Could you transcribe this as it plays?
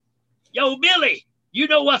Yo, Billy, you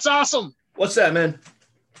know what's awesome? What's that, man?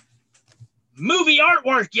 Movie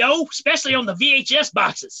artwork, yo, especially on the VHS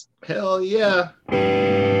boxes. Hell yeah.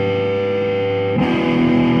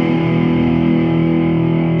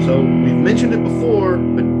 So we've mentioned it before,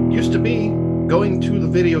 but used to be going to the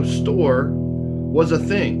video store was a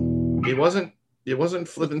thing. It wasn't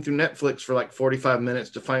flipping through Netflix for like 45 minutes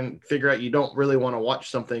to figure out you don't really want to watch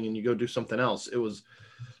something and you go do something else. It was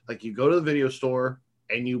like you go to the video store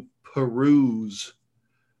and you peruse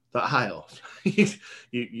the aisles.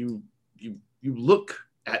 you look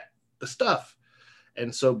at the stuff.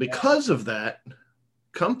 And so because of that,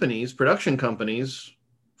 production companies,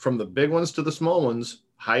 from the big ones to the small ones,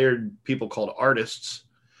 hired people called artists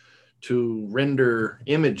to render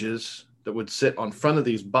images that would sit on front of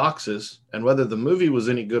these boxes. And whether the movie was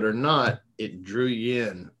any good or not, it drew you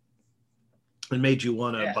in and made you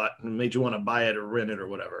want to buy it or rent it or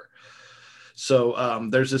whatever. So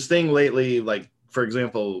there's this thing lately, like, for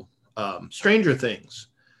example, Stranger Things.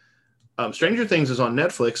 Stranger Things is on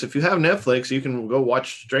Netflix. If you have Netflix, you can go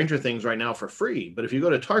watch Stranger Things right now for free. But if you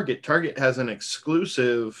go to Target, Target has an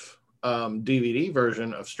exclusive DVD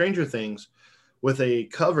version of Stranger Things with a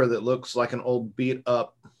cover that looks like an old beat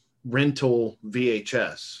up rental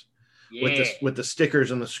VHS with the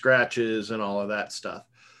stickers and the scratches and all of that stuff.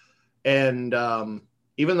 And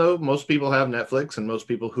even though most people have Netflix and most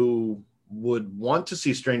people who would want to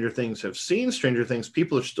see Stranger Things have seen Stranger Things,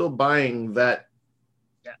 people are still buying that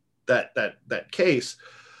case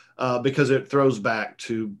because it throws back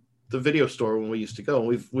to the video store when we used to go.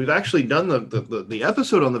 And we've actually done the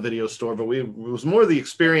episode on the video store, but it was more the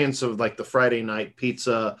experience of like the Friday night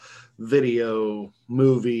pizza video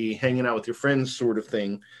movie, hanging out with your friends sort of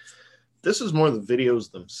thing. This is more the videos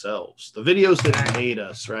themselves, the videos that made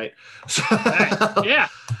us, right? Right. Yeah,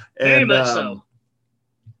 very much so.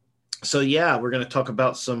 So yeah, we're going to talk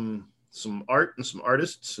about some art and some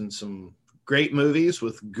artists and some great movies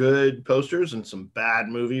with good posters and some bad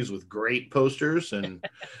movies with great posters, and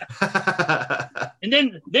and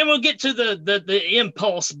then we'll get to the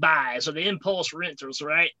impulse buys or the impulse rentals,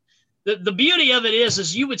 right? The beauty of it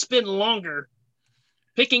is you would spend longer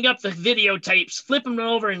picking up the videotapes, flipping them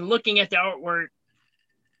over and looking at the artwork.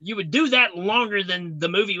 You would do that longer than the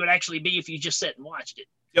movie would actually be if you just sat and watched it.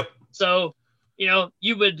 Yep. So,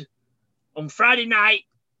 you would, on Friday night,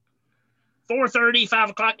 4:30, 5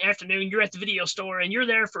 o'clock in the afternoon, you're at the video store and you're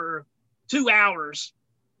there for 2 hours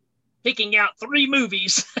picking out 3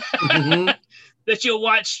 movies that you'll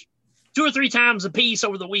watch 2 or 3 times a piece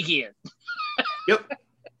over the weekend. Yep.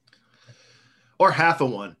 Or half of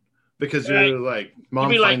one, because you're like,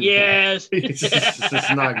 Mom, you'll be like, yes, this is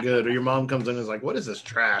not good. Or your mom comes in and is like, what is this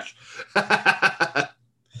trash?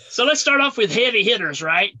 So let's start off with heavy hitters,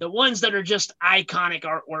 right? The ones that are just iconic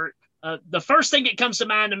artwork. The first thing that comes to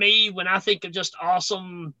mind to me when I think of just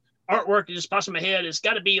awesome artwork that just pops in my head, it's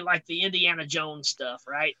got to be like the Indiana Jones stuff,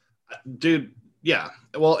 right? Dude, yeah.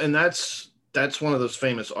 Well, and that's one of those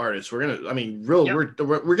famous artists. We're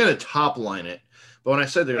gonna top line it. But when I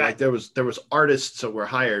said like there was artists that were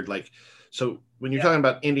hired, like, so when you're talking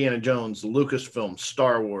about Indiana Jones, Lucasfilm,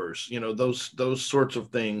 Star Wars, those sorts of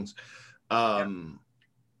things,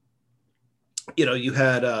 you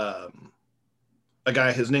had a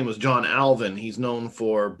guy, his name was John Alvin. He's known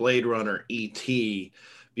for Blade Runner, E.T.,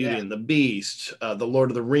 Beauty and the Beast, the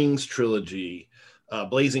Lord of the Rings trilogy,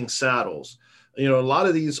 Blazing Saddles. A lot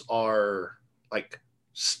of these are like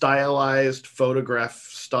stylized photograph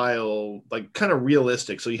style, like kind of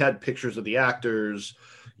realistic. So you had pictures of the actors,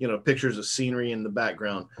 pictures of scenery in the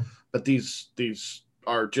background. But these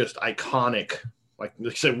are just iconic. Like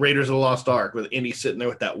they said, Raiders of the Lost Ark with Indy sitting there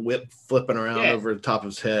with that whip flipping around over the top of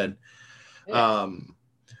his head. Yeah.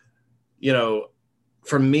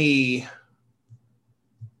 For me,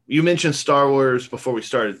 you mentioned Star Wars before we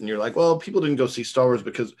started, and you're like, well, people didn't go see Star Wars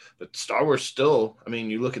but Star Wars still, I mean,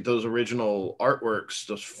 you look at those original artworks,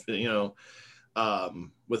 those,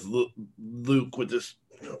 with Luke with this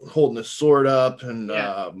holding his sword up and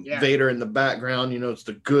Vader in the background, it's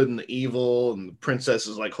the good and the evil, and the princess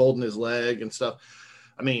is like holding his leg and stuff.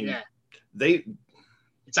 I mean,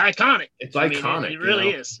 it's iconic. It's iconic. It really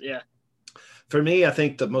is. Yeah. For me, I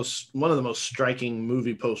think one of the most striking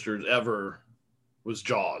movie posters ever was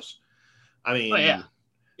Jaws. I mean,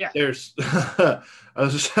 there's I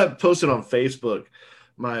was just posted on Facebook.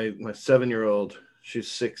 My 7-year-old, she's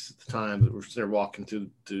 6 at the time, but we're sitting there walking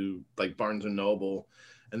to like Barnes and Noble,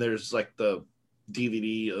 and there's like the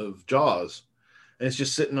DVD of Jaws, and it's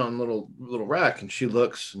just sitting on a little rack, and she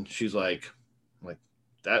looks and she's like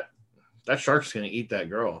that shark's gonna eat that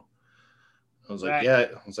girl. I was like, yeah.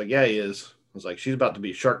 I was like, yeah, he is. I was like, she's about to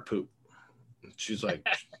be shark poop. She's like,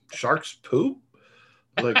 sharks poop?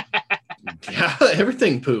 Like, yeah,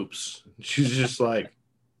 everything poops. She's just like,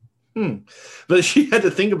 But she had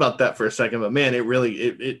to think about that for a second. But man, it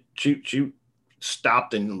really, she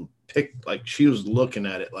stopped and picked, like, she was looking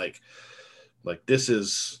at it like this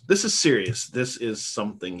is serious. This is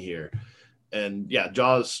something here. And yeah,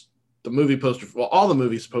 Jaws, the movie poster, well, all the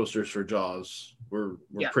movies posters for Jaws were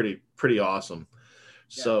pretty awesome.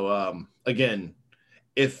 Yeah. So again,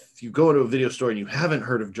 if you go into a video store and you haven't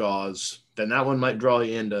heard of Jaws, then that one might draw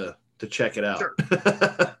you in to check it out. Sure.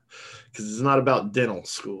 Because it's not about dental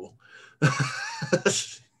school.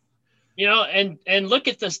 And look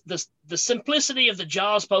at the simplicity of the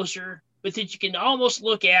Jaws poster, but that you can almost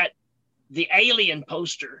look at the Alien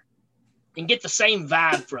poster and get the same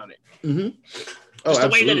vibe from it. Mm-hmm. Just the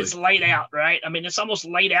way that it's laid out, right? I mean, it's almost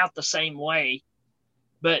laid out the same way.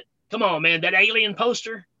 But come on, man, that Alien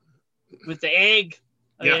poster with the egg,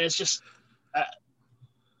 I mean, it's just,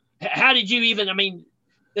 how did you even, I mean,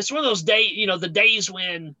 it's one of those days, the days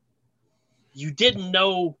when you didn't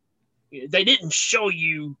know, they didn't show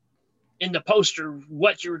you in the poster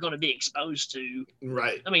what you were going to be exposed to.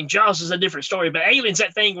 Right. I mean, Jaws is a different story, but Alien's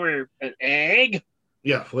that thing where an egg.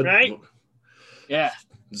 Yeah. Right? Yeah.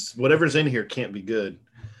 Whatever's in here can't be good.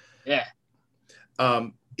 Yeah.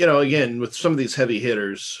 Again, with some of these heavy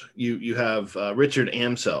hitters, you have Richard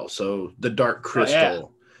Amsel, so The Dark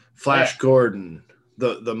Crystal, Flash Gordon,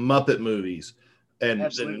 the Muppet movies, and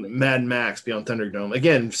Mad Max Beyond Thunderdome.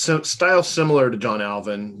 Again, style similar to John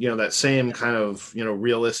Alvin, that same kind of,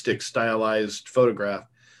 realistic stylized photograph.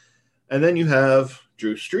 And then you have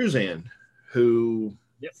Drew Struzan, who,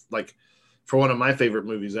 like, for one of my favorite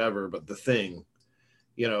movies ever, but The Thing,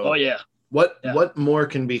 what more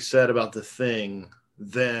can be said about The Thing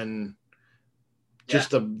than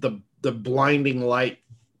just the blinding light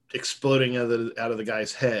exploding out of the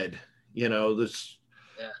guy's head? This,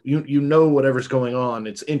 whatever's going on.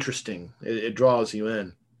 It's interesting. It draws you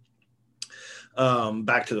in.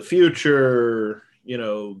 Back to the Future,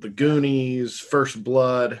 The Goonies, First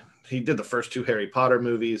Blood. He did the first 2 Harry Potter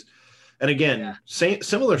movies. And again,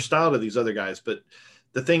 similar style to these other guys. But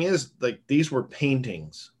the thing is, like, these were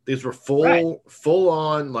paintings. These were full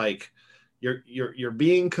on, like, you're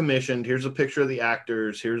being commissioned. Here's a picture of the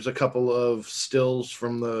actors. Here's a couple of stills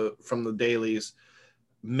from the dailies.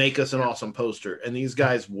 Make us an awesome poster. And these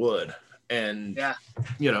guys would. And,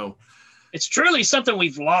 it's truly something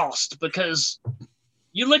we've lost, because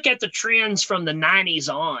you look at the trends from the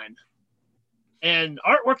 90s on, and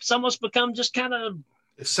artwork's almost become just kind of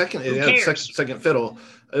second fiddle.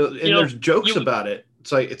 And there's jokes about it.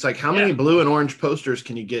 It's like how many blue and orange posters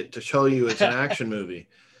can you get to show you it's an action movie?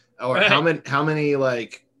 Or how many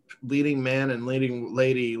like leading man and leading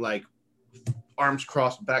lady, like, arms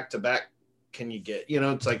crossed back to back can you get?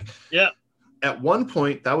 It's like, at one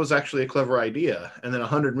point that was actually a clever idea, and then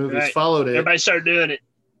 100 movies followed it. Everybody started doing it.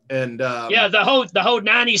 And the whole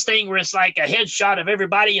 90s thing where it's like a headshot of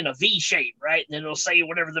everybody in a V shape, right? And then it'll say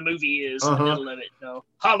whatever the movie is in the middle of it.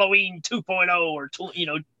 Halloween 2.0 or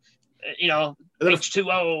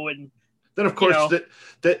H2O, and then of course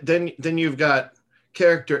then you've got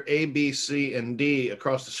character A, B, C, and D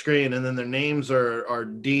across the screen, and then their names are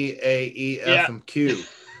D, A, E, F, and Q,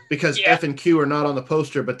 because F and Q are not on the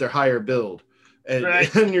poster, but they're higher build,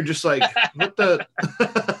 and you're just like, what the?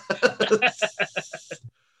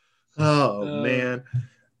 Man.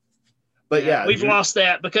 But we've lost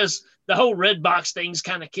that, because the whole red box thing's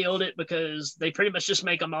kind of killed it, because they pretty much just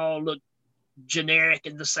make them all look generic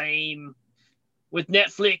and the same. With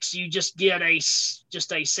Netflix, you just get a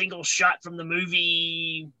single shot from the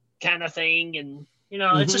movie kind of thing, and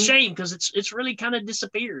it's a shame, because it's really kind of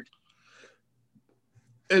disappeared.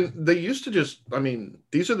 And they used to just,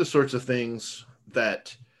 these are the sorts of things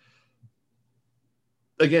that,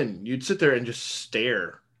 again, you'd sit there and just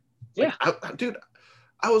stare. Yeah, dude,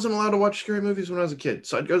 I wasn't allowed to watch scary movies when I was a kid,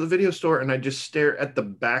 so I'd go to the video store and I'd just stare at the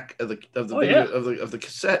back of the video of the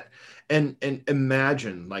cassette and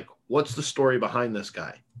imagine, like, what's the story behind this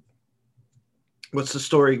guy? What's the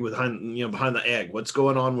story behind the egg? What's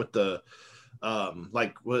going on with the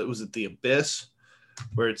like, what was it, The Abyss,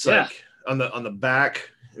 where it's like on the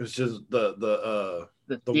back, it was just the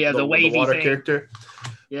wavy water thing. Character.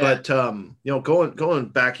 Yeah. But going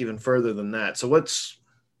back even further than that. So what's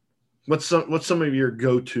some of your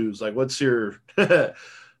go-tos? Like, what's your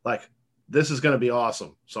like, this is going to be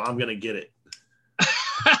awesome, so I'm going to get it.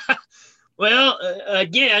 Well,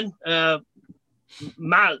 again,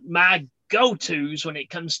 my go-tos when it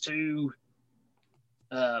comes to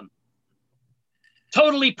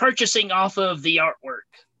totally purchasing off of the artwork,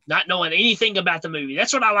 not knowing anything about the movie.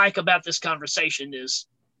 That's what I like about this conversation is,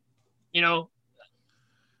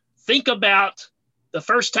 think about the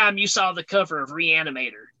first time you saw the cover of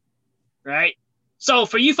Reanimator, right? So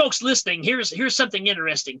for you folks listening, here's something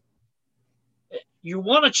interesting. You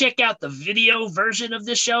want to check out the video version of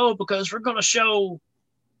this show because we're going to show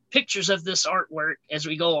pictures of this artwork as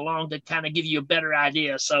we go along to kind of give you a better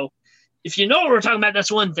idea. So if you know what we're talking about,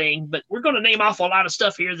 that's one thing, but we're going to name off a lot of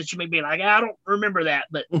stuff here that you may be like, I don't remember that,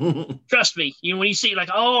 but trust me, when you see like,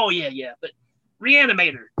 oh yeah, but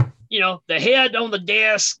Reanimator, the head on the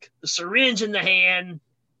desk, the syringe in the hand,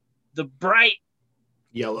 the bright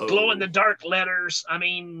yellow glow in the dark letters. I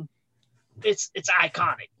mean, it's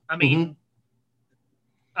iconic. I mean,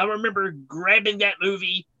 I remember grabbing that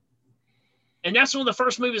movie, and that's one of the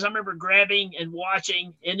first movies I remember grabbing and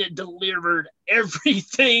watching, and it delivered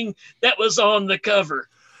everything that was on the cover.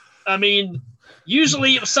 I mean,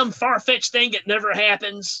 usually it was some far-fetched thing that never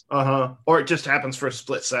happens. Or it just happens for a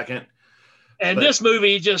split second. And this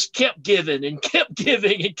movie just kept giving and kept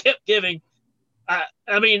giving and kept giving.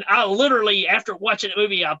 I mean, I literally, after watching the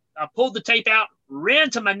movie, I pulled the tape out,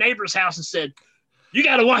 ran to my neighbor's house and said, you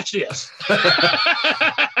got to watch this.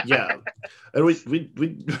 Yeah. And we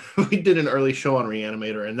did an early show on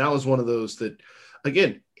Reanimator, and that was one of those that,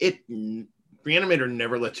 again, Reanimator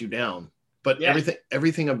never lets you down, but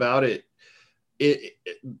everything about it,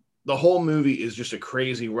 the whole movie is just a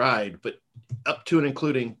crazy ride, but up to and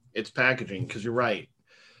including its packaging. Cause you're right.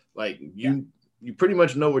 Like you pretty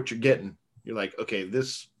much know what you're getting. You're like, okay,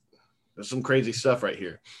 there's some crazy stuff right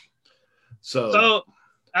here. So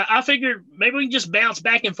I figured maybe we can just bounce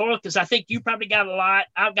back and forth because I think you probably got a lot.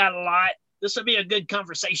 I've got a lot. This will be a good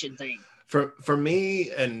conversation thing. For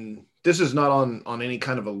me, and this is not on any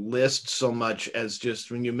kind of a list so much as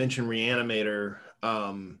just when you mention Reanimator,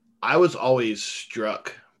 I was always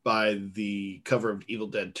struck by the cover of Evil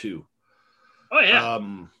Dead 2. Oh, yeah.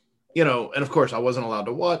 And of course I wasn't allowed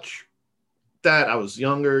to watch that. I was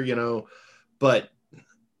younger, but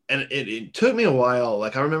it took me a while.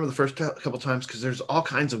 Like I remember the first couple times because there's all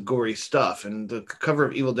kinds of gory stuff, and the cover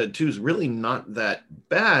of Evil Dead 2 is really not that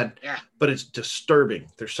bad, but it's disturbing.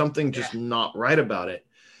 There's something just not right about it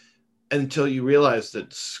until you realize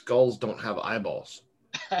that skulls don't have eyeballs,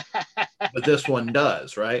 but this one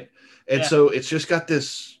does, right? And so it's just got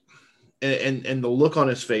this, and the look on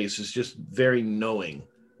his face is just very knowing,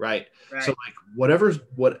 right? So like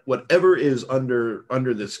whatever is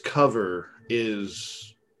under this cover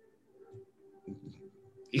is,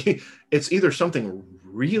 it's either something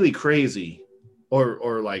really crazy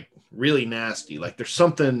or like really nasty. Like there's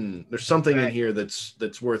something in here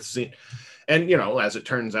that's worth seeing. And as it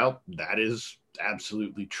turns out, that is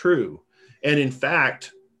absolutely true. And in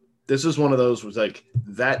fact, this is one of those was like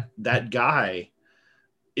that guy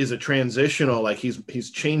is a transitional, like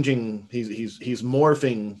he's changing, he's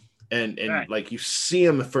morphing, and like you see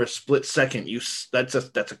him for a split second, that's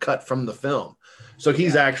a cut from the film. So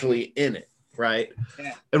he's actually in it. Right.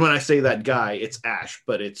 Yeah. And when I say that guy, it's Ash,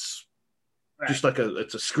 but it's just like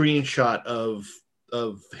it's a screenshot of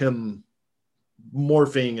him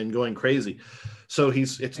morphing and going crazy. So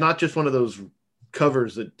it's not just one of those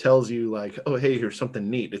covers that tells you like, oh, hey, here's something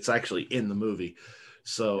neat. It's actually in the movie.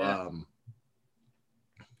 So,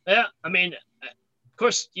 I mean, of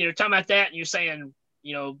course, talking about that and you're saying,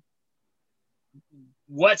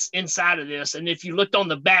 what's inside of this. And if you looked on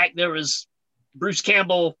the back, there was Bruce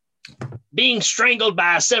Campbell being strangled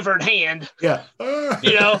by a severed hand. Yeah.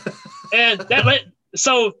 And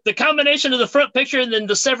so the combination of the front picture and then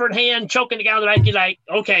the severed hand choking the guy on the back, you're like,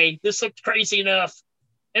 okay, this looks crazy enough.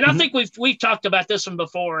 And I think we've talked about this one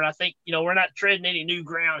before. I think, we're not treading any new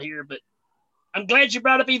ground here, but I'm glad you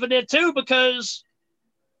brought up Evil Dead 2 because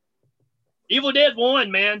Evil Dead 1,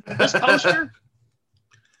 man, this poster.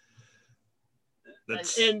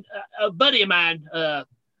 And a buddy of mine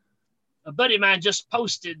just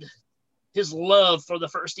posted his love for the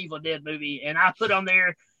first Evil Dead movie, and I put on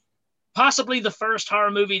there possibly the first horror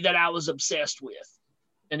movie that I was obsessed with,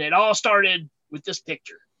 and it all started with this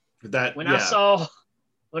picture. I saw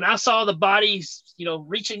the bodies,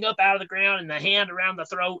 reaching up out of the ground and the hand around the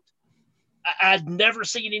throat. I'd never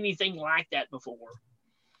seen anything like that before,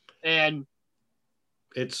 and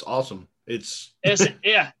it's awesome.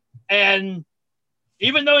 And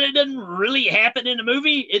even though it doesn't really happen in the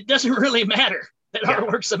movie, it doesn't really matter. That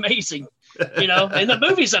artwork's amazing, and the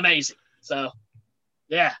movie's amazing. So,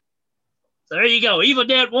 yeah. So there you go. Evil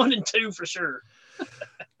Dead 1 and 2 for sure.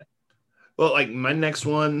 Well, like my next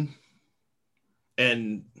one,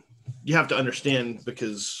 and you have to understand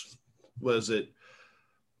because was it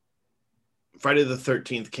Friday the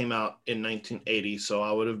 13th came out in 1980, so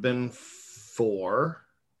I would have been 4.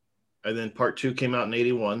 And then part 2 came out in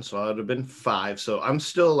 81, so I would have been 5. So I'm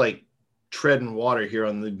still like treading water here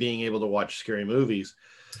on the being able to watch scary movies.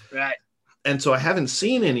 Right. And so I haven't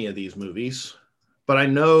seen any of these movies, but I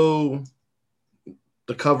know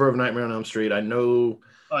the cover of Nightmare on Elm Street. I know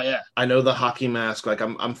the hockey mask. Like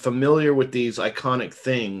I'm familiar with these iconic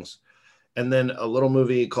things. And then a little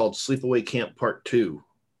movie called Sleepaway Camp Part 2,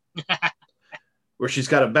 where she's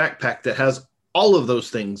got a backpack that has all of those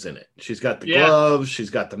things in it. She's got the gloves, she's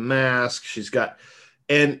got the mask,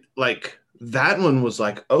 and like that one was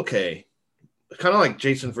like, okay, kind of like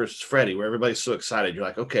Jason versus Freddy, where everybody's so excited. You're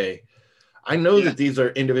like, okay, I know that these are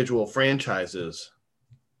individual franchises,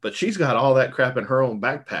 but she's got all that crap in her own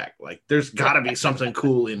backpack. Like there's got to be something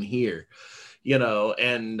cool in here, you know?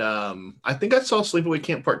 And I think I saw Sleepaway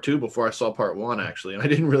Camp Part 2 before I saw Part 1, actually. And I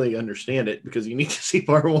didn't really understand it because you need to see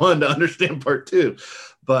Part 1 to understand Part 2.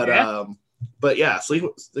 But yeah,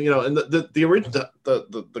 you know, and the original,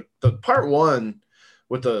 the Part 1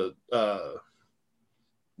 with the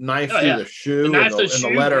knife through the shoe and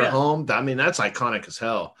the letter home. I mean, that's iconic as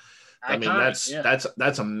hell. I mean,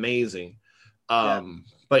 that's amazing.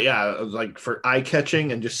 But yeah, like for eye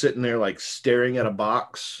catching and just sitting there like staring at a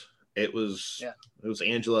box, it was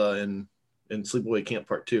Angela in Sleepaway Camp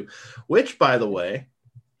Part 2, which, by the way,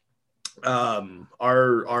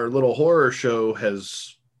 our little horror show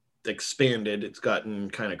has expanded. It's gotten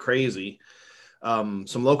kind of crazy. Some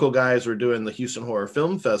local guys were doing the Houston Horror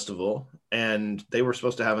Film Festival, and they were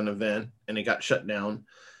supposed to have an event, and it got shut down.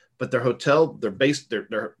 But their hotel,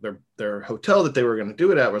 their hotel that they were going to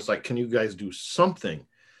do it at was like, can you guys do something?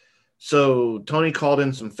 So Tony called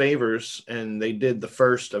in some favors, and they did the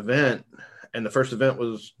first event. And the first event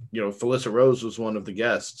was, you know, Felissa Rose was one of the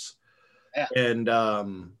guests. Yeah. And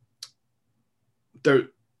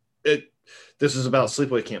this is about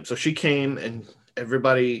Sleepaway Camp. So she came, and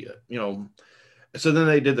everybody, you know, so then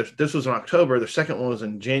they did this was in October. The second one was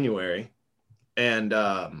in January. And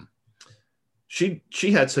she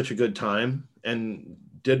had such a good time and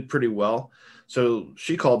did pretty well. So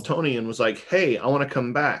she called Tony and was like, hey, I want to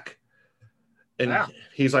come back. And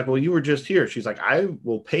he's like, well, you were just here. She's like, I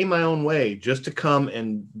will pay my own way just to come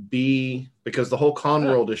and be, because the whole con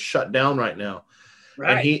world is shut down right now.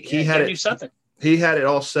 Right. And he had do something. He had it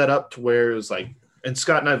all set up to where it was like, and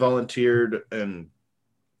Scott and I volunteered,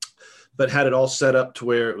 but had it all set up to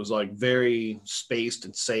where it was like very spaced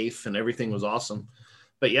and safe, and everything was awesome.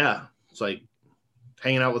 But yeah, it's like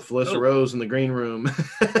hanging out with Felissa Rose in the green room,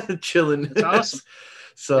 chilling. That's awesome.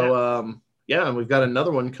 So, yeah, and we've got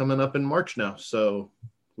another one coming up in March now. So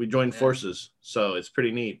we joined forces. So it's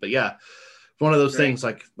pretty neat. But yeah, it's one of those things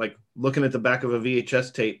like looking at the back of a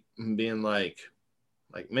VHS tape and being like,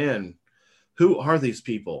 man, who are these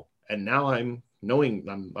people? And now I'm meeting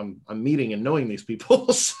and knowing these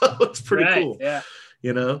people. So it's pretty cool. Yeah.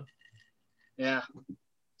 You know? Yeah.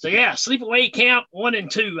 So yeah, Sleepaway Camp 1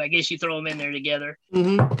 and 2, I guess you throw them in there together.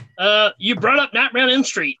 Mm-hmm. You brought up Nightmare on Elm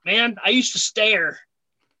Street, man. I used to stare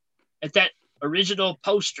at that original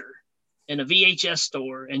poster in a VHS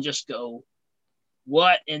store and just go,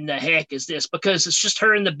 what in the heck is this? Because it's just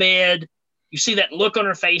her in the bed. You see that look on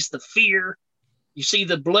her face, the fear. You see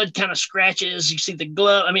the blood kind of scratches. You see the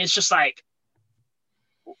glove. I mean, it's just like,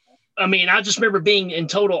 I mean, I just remember being in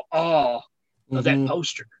total awe of that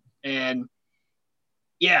poster. And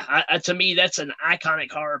yeah, to me, that's an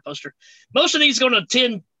iconic horror poster. Most of these are going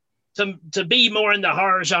to tend to be more in the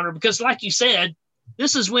horror genre because, like you said,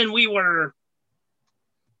 this is when we were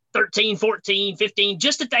 13, 14, 15,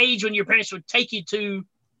 just at the age when your parents would take you to,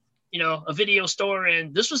 you know, a video store,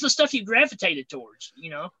 and this was the stuff you gravitated towards, you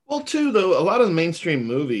know? Well, too, though, a lot of the mainstream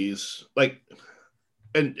movies, like,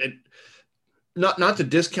 and not to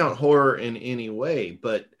discount horror in any way,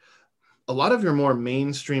 but a lot of your more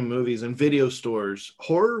mainstream movies and video stores,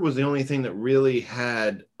 horror was the only thing that really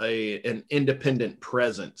had an independent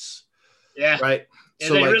presence. Yeah. Right. And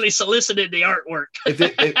so they really solicited the artwork.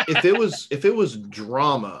 if it was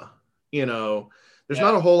drama, you know, there's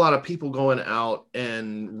not a whole lot of people going out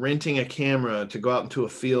and renting a camera to go out into a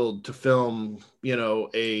field to film, you know,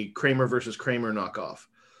 a Kramer versus Kramer knockoff.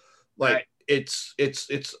 Like it's,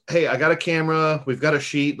 hey, I got a camera, we've got a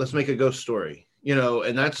sheet, let's make a ghost story, you know,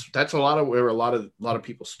 and that's a lot of where a lot of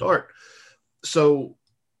people start. So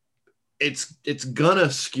it's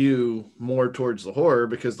gonna skew more towards the horror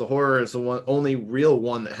because the horror is the only real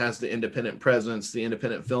one that has the independent presence, the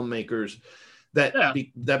independent filmmakers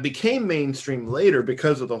that became mainstream later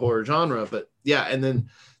because of the horror genre. But yeah, and then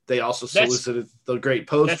they also solicited the great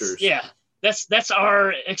posters. That's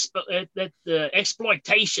our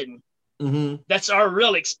exploitation. Mm-hmm. That's our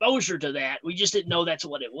real exposure to that. We just didn't know that's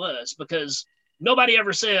what it was because nobody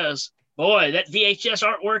ever says, boy, that VHS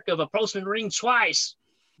artwork of A Postman Rings Twice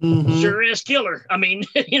Sure is killer. I mean,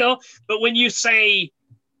 but when you say,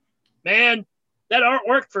 man, that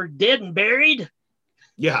artwork for Dead and Buried,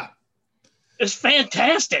 yeah, is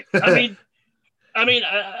fantastic. I mean, you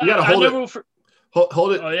gotta hold it.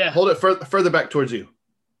 Hold it. Oh, yeah. Hold it further back towards you.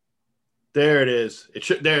 There it is.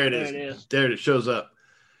 There it is. There it shows up.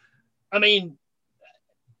 I mean,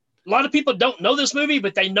 a lot of people don't know this movie,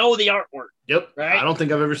 but they know the artwork. Yep. Right? I don't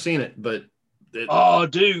think I've ever seen it, but oh,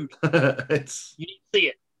 dude, you need to see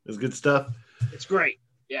it. It's good stuff. It's great.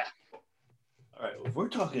 Yeah. All right. If we're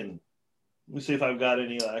talking, let me see if I've got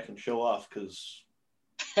any that I can show off because.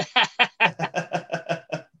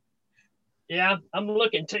 Yeah, I'm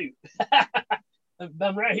looking too.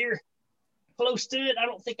 I'm right here close to it. I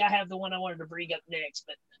don't think I have the one I wanted to bring up next,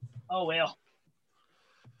 but oh well.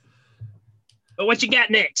 But what you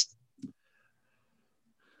got next?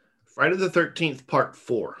 Friday the 13th, Part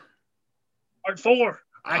 4. Part 4.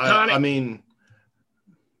 Iconic. I mean,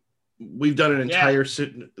 we've done an entire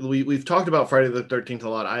we've talked about Friday the 13th a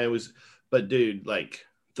lot. But dude, like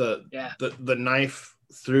the knife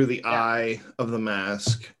through the eye of the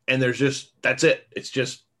mask, and that's it. It's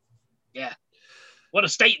just what a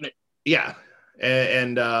statement. Yeah.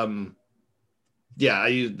 And I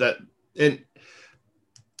use that, and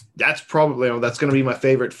that's probably that's going to be my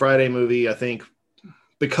favorite Friday movie, I think,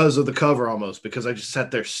 because of the cover, almost because I just sat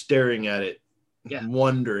there staring at it,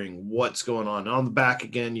 wondering what's going on. On the back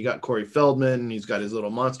again, you got Corey Feldman. He's got his little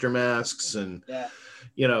monster masks, and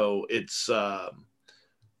it's I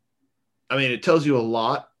mean, it tells you a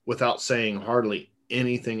lot without saying hardly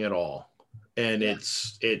anything at all, and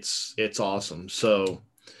it's awesome. So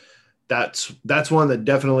that's one that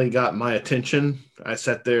definitely got my attention. I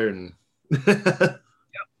sat there and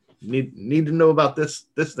need to know about this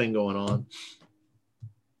thing going on.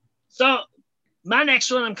 So my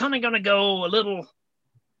next one, I'm kind of going to go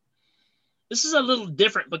this is a little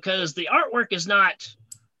different because the artwork is not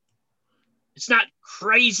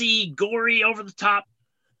crazy, gory, over the top,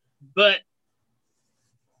 but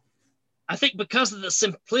I think because of the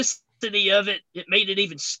simplicity of it, it made it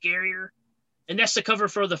even scarier. And that's the cover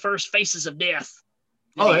for the first Faces of Death.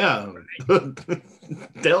 Oh, yeah.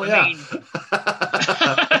 Hell yeah.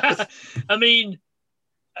 I mean,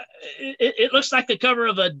 it looks like the cover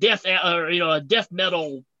of a death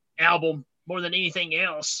metal album more than anything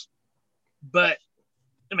else. But,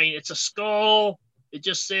 I mean, it's a skull. It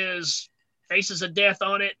just says Faces of Death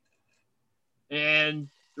on it. And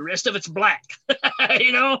the rest of it's black,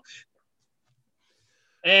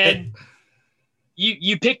 And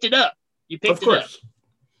you picked it up. You picked it up.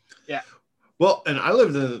 Yeah. Well, and I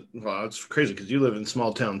lived it's crazy because you live in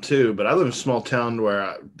small town too, but I live in a small town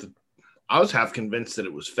where I was half convinced that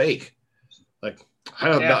it was fake. Like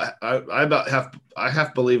I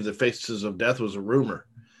half believed that Faces of Death was a rumor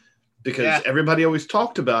because everybody always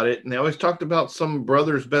talked about it, and they always talked about some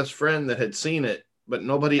brother's best friend that had seen it, but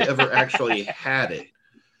nobody ever actually had it.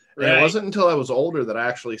 And it wasn't until I was older that I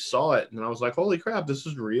actually saw it, and I was like, "Holy crap, this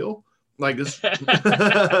is real!" Like this. I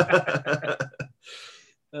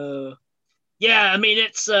mean,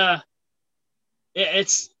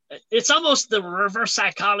 it's almost the reverse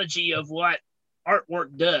psychology of what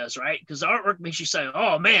artwork does, right? Because the artwork makes you say,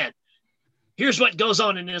 "Oh man, here's what goes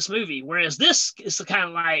on in this movie," whereas this is kind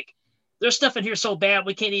of like, "There's stuff in here so bad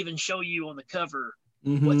we can't even show you on the cover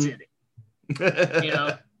what's in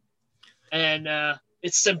it," And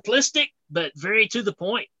it's simplistic but very to the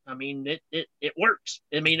point. I mean, it works.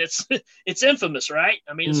 I mean, it's infamous, right?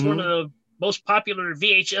 I mean, it's one of the most popular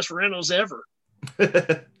VHS rentals ever.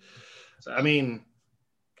 So. I mean,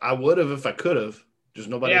 I would have if I could have. Just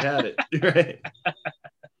nobody had it. Right?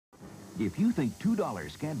 If you think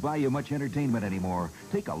 $2 can't buy you much entertainment anymore,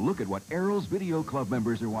 take a look at what Errol's Video Club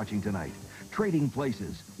members are watching tonight. Trading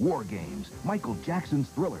Places, War Games, Michael Jackson's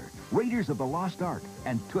Thriller, Raiders of the Lost Ark,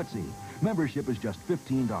 and Tootsie. Membership is just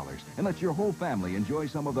 $15 and lets your whole family enjoy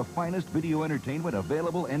some of the finest video entertainment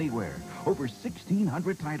available anywhere. Over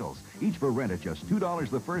 1,600 titles, each for rent at just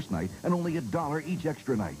 $2 the first night and only $1 each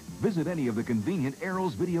extra night. Visit any of the convenient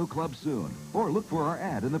Errol's Video Clubs soon, or look for our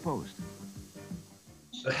ad in the Post.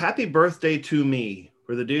 Happy Birthday to Me,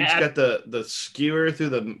 where the dude's got the skewer through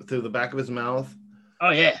the back of his mouth.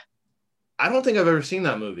 Oh yeah. I don't think I've ever seen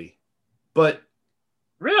that movie, but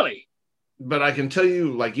really. But I can tell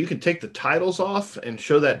you, like, you can take the titles off and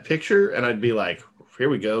show that picture, and I'd be like, "Here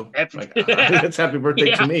we go." Like, it's Happy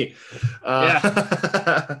Birthday to Me.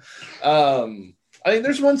 I mean,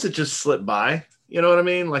 there's ones that just slip by. You know what I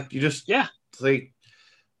mean? Like, you just think.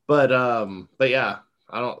 But yeah,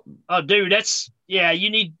 I don't. Oh, dude, you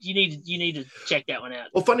need to check that one out.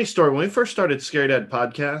 Well, funny story. When we first started Scary Dad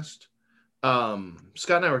podcast,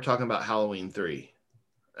 Scott and I were talking about Halloween 3.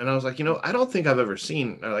 And I was like, I don't think I've ever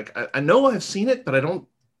seen, like, I know I've seen it, but I don't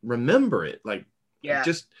remember it. Like, Yeah.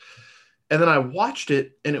 And then I watched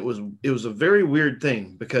it, and it was a very weird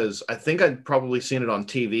thing, because I think I'd probably seen it on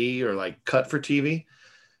TV or like cut for TV,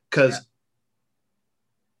 because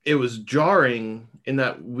it was jarring in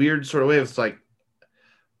that weird sort of way. It's like,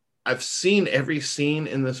 I've seen every scene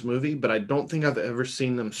in this movie, but I don't think I've ever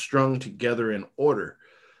seen them strung together in order.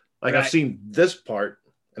 Like, I've seen this part,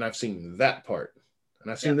 and I've seen that part, and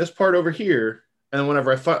I've seen this part over here. And then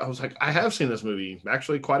whenever I was like, I have seen this movie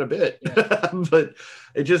actually quite a bit, but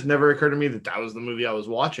it just never occurred to me that was the movie I was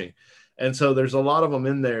watching. And so there's a lot of them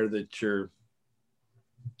in there that you're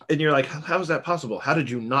like, how is that possible? How did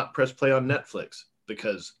you not press play on Netflix?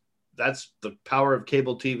 Because that's the power of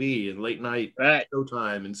cable TV and late night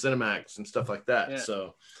Showtime and Cinemax and stuff like that. Yeah.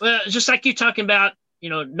 So, well, just like you talking about,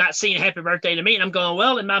 not seeing Happy Birthday to Me, and I'm going,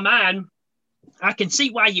 well, in my mind, I can see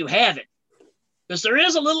why you have it. Because there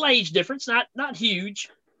is a little age difference, not huge,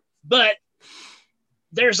 but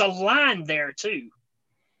there's a line there too,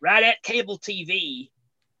 right at cable TV,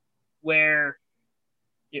 and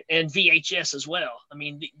VHS as well. I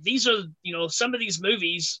mean, these are, some of these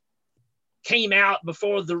movies came out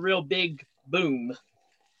before the real big boom.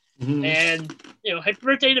 Mm-hmm. And, Happy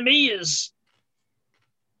Birthday to Me is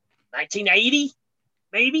 1980,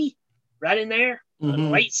 maybe, right in there,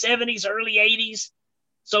 late 70s, early 80s.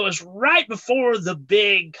 So it's right before the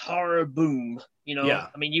big horror boom, I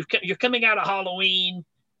mean, you're coming out of Halloween.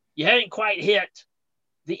 You hadn't quite hit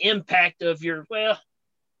the impact of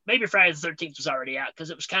maybe Friday the 13th was already out,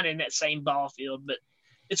 because it was kind of in that same ball field. But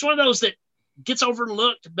it's one of those that gets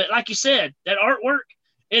overlooked. But like you said, that artwork,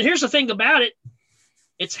 and here's the thing about it.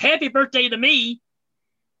 It's Happy Birthday to Me,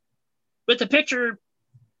 but the picture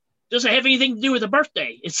doesn't have anything to do with a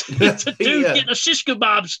birthday. It's a dude getting a shish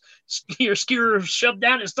kebab skewer shoved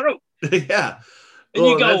down his throat. Yeah. And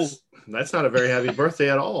you go, that's not a very happy birthday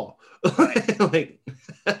at all.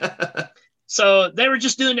 So they were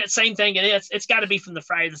just doing that same thing. And it's got to be from the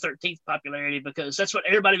Friday the 13th popularity, because that's what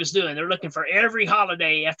everybody was doing. They're looking for every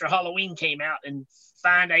holiday after Halloween came out and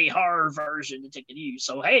find a horror version that they could use.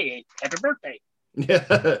 So, hey, happy birthday.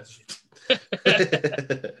 Yeah.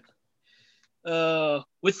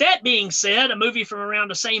 With that being said, a movie from around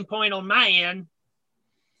the same point on my end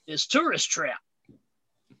is Tourist Trap.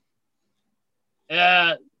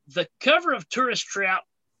 The cover of Tourist Trap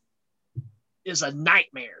is a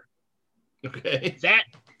nightmare. Okay.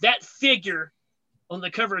 That figure on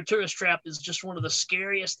the cover of Tourist Trap is just one of the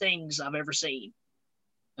scariest things I've ever seen.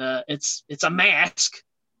 It's a mask,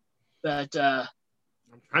 but I'm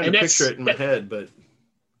trying to picture it in my head, but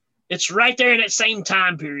it's right there in that same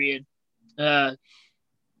time period.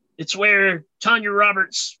 It's where Tanya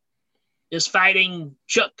Roberts is fighting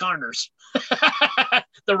Chuck Connors,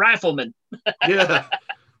 the rifleman. Yeah.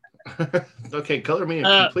 Okay, color me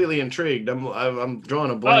completely intrigued. I'm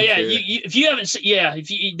drawing a blank. Oh yeah, here. if you haven't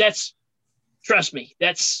seen, trust me,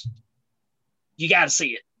 you got to see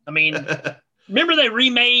it. I mean, remember they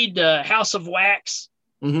remade House of Wax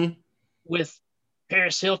with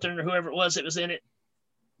Paris Hilton or whoever it was that was in it?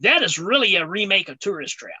 That is really a remake of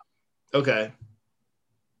Tourist Trap. Okay.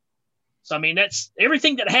 So I mean, that's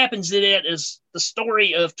everything that happens in it is the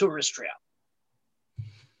story of Tourist Trap.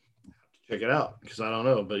 Check it out, because I don't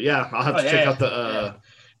know, but yeah, I'll have to check out the.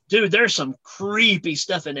 Dude, there's some creepy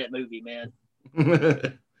stuff in that movie, man.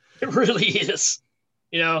 It really is.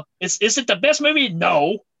 Is it the best movie?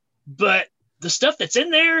 No, but the stuff that's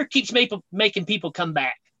in there keeps making people come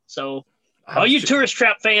back. So, all you Tourist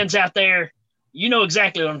Trap fans out there, you know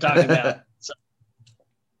exactly what I'm talking about. So.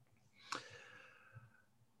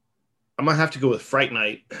 I'm gonna have to go with Fright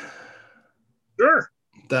Night. Sure.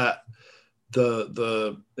 That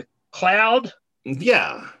the cloud.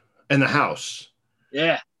 Yeah, and the house.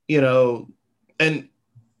 Yeah. And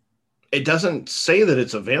it doesn't say that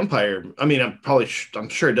it's a vampire. I mean, I'm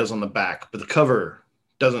sure it does on the back, but the cover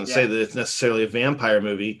doesn't say that it's necessarily a vampire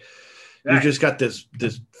movie. Right. You've just got this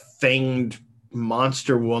fanged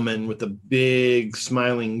monster woman with a big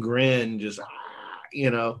smiling grin, just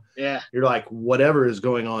Yeah. You're like, whatever is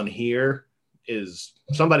going on here is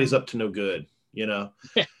somebody's up to no good,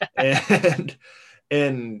 and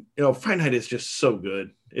Fright Night is just so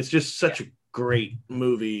good. It's just such a great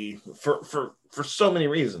movie for so many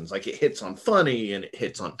reasons. Like, it hits on funny, and it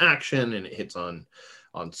hits on action, and it hits on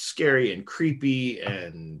scary and creepy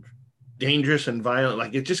and dangerous and violent.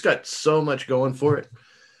 Like, it just got so much going for it.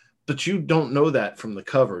 But you don't know that from the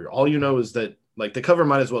cover. All you know is that, like, the cover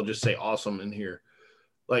might as well just say awesome in here.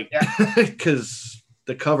 Like, because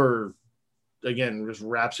the cover, again, just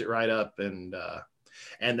wraps it right up. And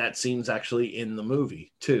that scene's actually in the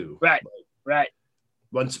movie too. Right. Right.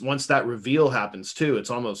 once that reveal happens too, it's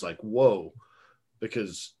almost like, whoa,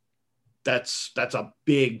 because that's a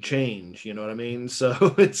big change, you know what I mean?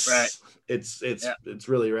 So it's Right. it's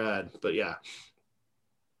really rad. But yeah.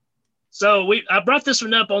 So I brought this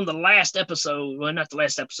one up on the last episode. Well, not the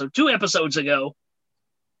last episode, 2 episodes ago.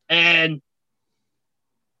 And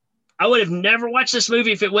I would have never watched this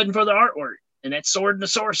movie if it wasn't for the artwork. And that's Sword and the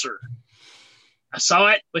Sorcerer. I saw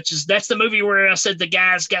it, that's the movie where I said the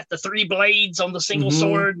guy's got the 3 blades on the single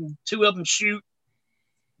sword and 2 of them shoot.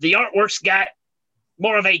 The artwork's got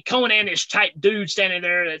more of a Conan-ish type dude standing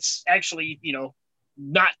there that's actually,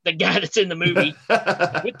 not the guy that's in the movie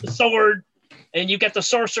with the sword. And you got the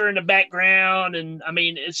sorcerer in the background. And I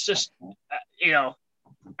mean, it's just,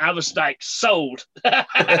 I was like sold.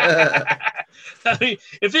 I mean,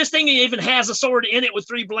 if this thing even has a sword in it with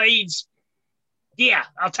 3 blades, yeah,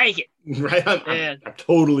 I'll take it. Right. I'm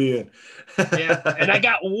totally in. Yeah. And I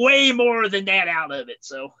got way more than that out of it.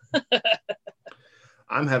 So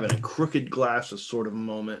I'm having a crooked glasses sort of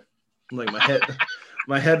moment. Like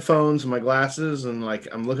my headphones and my glasses, and like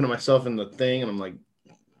I'm looking at myself in the thing, and I'm like,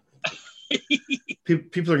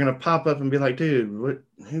 people are gonna pop up and be like, dude,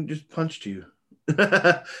 who just punched you?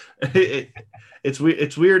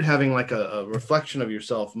 It's weird having like a reflection of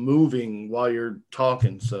yourself moving while you're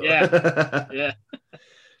talking. So yeah.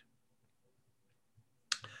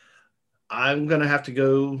 I'm gonna have to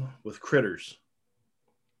go with Critters.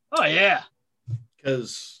 Oh yeah.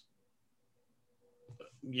 Because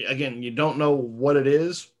again, you don't know what it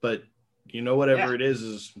is, but whatever it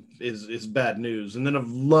is bad news. And then I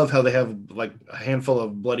love how they have like a handful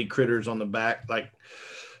of bloody critters on the back, like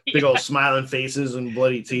big old smiling faces and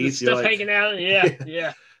bloody teeth. Stuff like, hanging out.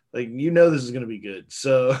 Yeah. Like, this is gonna be good.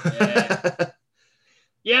 So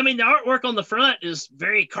yeah, I mean the artwork on the front is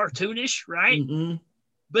very cartoonish, right? Mm-hmm.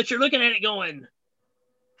 But you're looking at it going,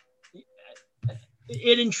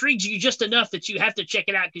 it intrigues you just enough that you have to check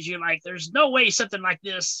it out because you're like, there's no way something like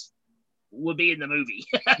this would be in the movie.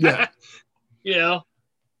 Yeah.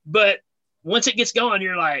 But once it gets going,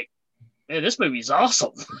 you're like, man, this movie's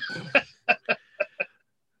awesome.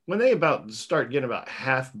 When they start getting about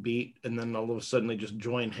half beat and then all of a sudden they just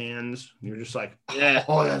join hands, you're just like,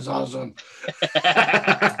 oh, that's awesome.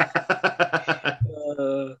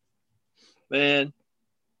 Man.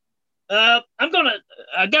 I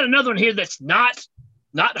got another one here that's not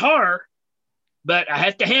horror, but I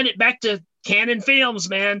have to hand it back to Cannon Films,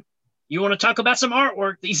 man. You want to talk about some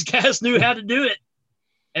artwork? These guys knew how to do it.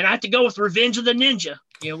 And I have to go with Revenge of the Ninja,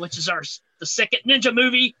 which is the second ninja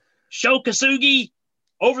movie. Sho Kosugi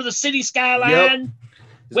over the city skyline,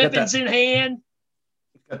 weapons in hand.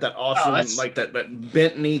 Got that awesome, like that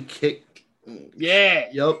bent knee kick. Yeah.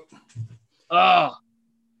 Yep. Oh,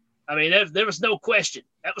 I mean, there was no question.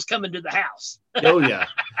 That was coming to the house. Oh, yeah.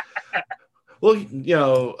 Well,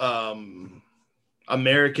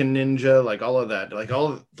 American Ninja, like all of that,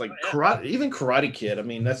 Karate, even Karate Kid. I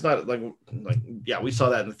mean, that's not like we saw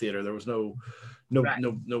that in the theater. There was no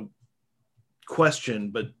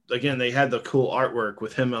question. But again, they had the cool artwork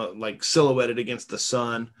with him like silhouetted against the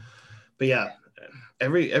sun. But yeah,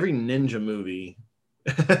 every ninja movie,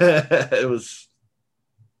 it was.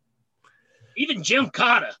 Even Jim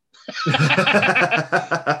Cotta.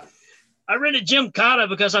 I rented Jim Cotta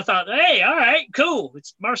because I thought, hey, all right, cool.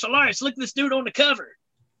 It's martial arts. Look at this dude on the cover.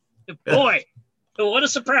 Boy, what a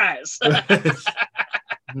surprise.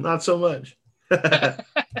 Not so much.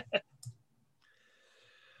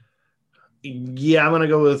 Yeah, I'm going to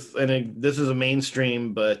go with, and this is a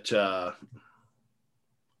mainstream, but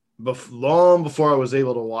long before I was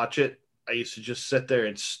able to watch it, I used to just sit there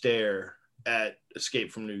and stare at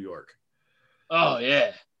Escape from New York. Oh,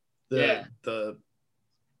 yeah. The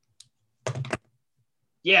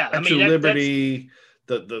I mean, Liberty,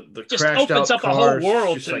 the just crashed opens out up cars, a whole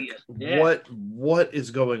world just to like, you. Yeah. What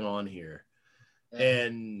is going on here? Yeah.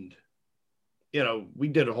 And we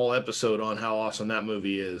did a whole episode on how awesome that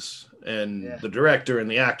movie is, and the director and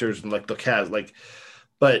the actors and like the cast,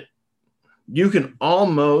 but you can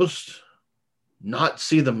almost not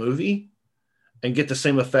see the movie and get the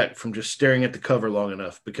same effect from just staring at the cover long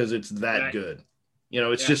enough because it's that good.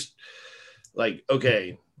 It's just like,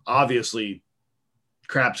 okay, obviously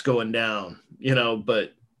crap's going down,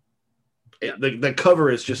 but the cover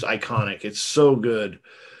is just iconic. It's so good.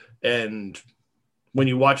 And when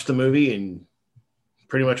you watch the movie and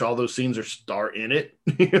pretty much all those scenes are in it,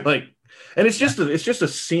 you're like, and it's just a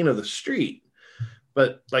scene of the street,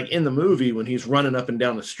 but like in the movie, when he's running up and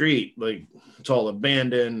down the street, like it's all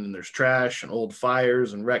abandoned and there's trash and old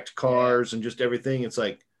fires and wrecked cars and just everything. It's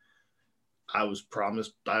like, I was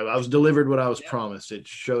promised, I was delivered what I was promised. It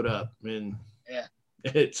showed up. And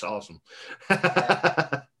It's awesome.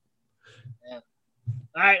 Yeah.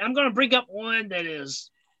 All right, I'm going to bring up one that is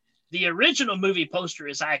the original movie poster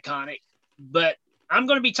is iconic, but I'm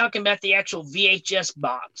going to be talking about the actual VHS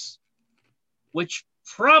box, which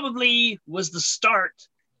probably was the start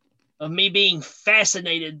of me being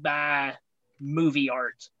fascinated by movie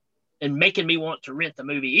art and making me want to rent the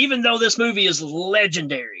movie. Even though this movie is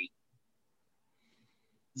legendary,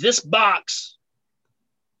 this box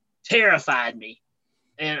terrified me.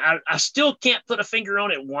 And I still can't put a finger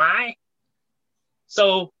on it why.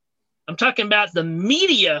 So I'm talking about the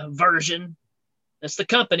media version. That's the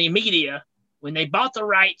company, Media. When they bought the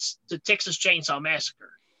rights to Texas Chainsaw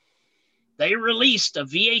Massacre, they released a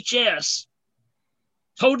VHS,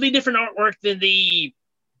 totally different artwork than the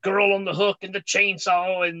girl on the hook and the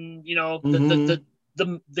chainsaw and, you know, the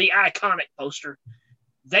iconic poster.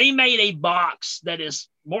 They made a box that is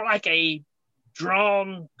more like a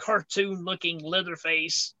drawn cartoon looking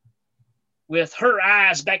Leatherface with her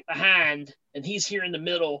eyes back behind and he's here in the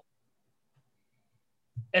middle.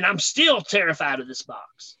 And I'm still terrified of this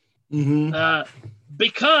box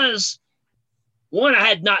because one, I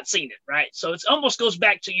had not seen it, right? So it almost goes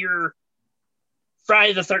back to your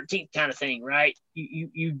Friday the 13th kind of thing, right?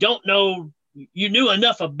 You don't know, you knew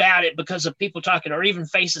enough about it because of people talking or even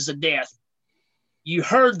Faces of Death. You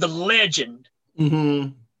heard the legend,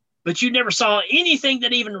 but you never saw anything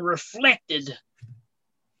that even reflected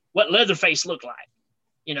what Leatherface looked like,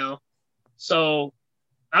 you know? So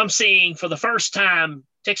I'm seeing for the first time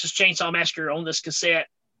Texas Chainsaw Massacre on this cassette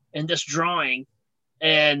and this drawing.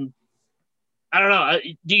 And I don't know.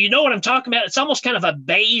 Do you know what I'm talking about? It's almost kind of a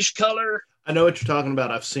beige color. I know what you're talking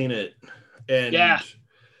about. I've seen it. And yeah,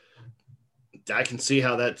 I can see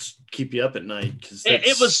how that's keep you up at night. Because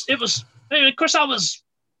it was, I mean, of course I was,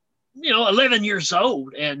 11 years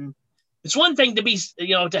old, and it's one thing to be,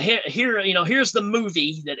 to hear, here's the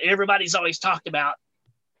movie that everybody's always talked about.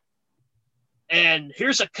 And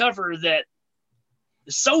here's a cover that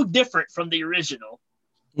is so different from the original.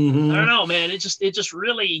 I don't know, man. It just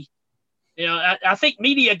really, I think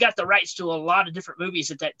Media got the rights to a lot of different movies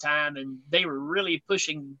at that time, and they were really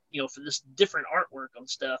pushing, for this different artwork on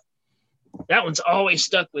stuff. That one's always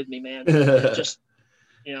stuck with me, man. It just,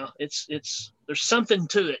 it's there's something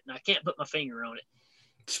to it, and I can't put my finger on it.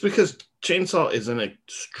 It's because Chainsaw is an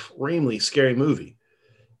extremely scary movie.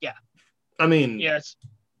 Yeah. I mean, yeah, it's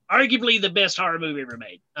arguably the best horror movie ever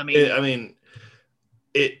made.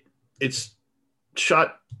 It's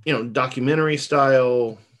shot, documentary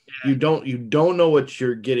style. Yeah. You don't know what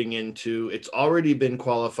you're getting into. It's already been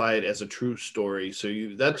qualified as a true story, so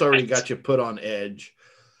that's already got you put on edge.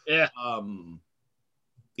 Yeah.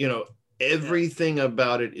 Everything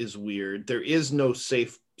about it is weird. There is no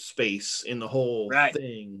safe space in the whole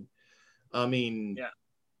thing. I mean,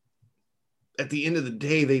 at the end of the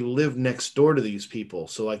day, they live next door to these people.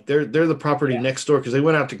 So like they're the property next door because they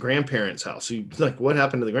went out to grandparents' house. So what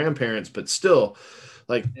happened to the grandparents? But still,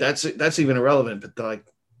 that's even irrelevant. But like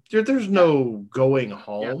there's no going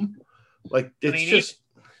home. Like it's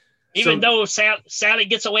even though Sally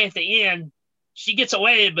gets away at the end, she gets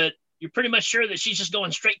away, but you're pretty much sure that she's just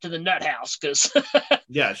going straight to the nut house because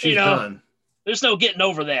she's done. There's no getting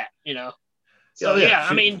over that, So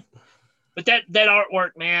but that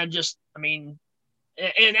artwork, man, and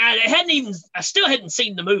I still hadn't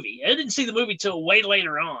seen the movie. I didn't see the movie till way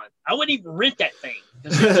later on. I wouldn't even rent that thing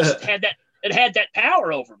because it just had that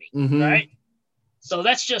power over me, right? So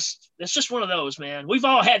that's just one of those, man. We've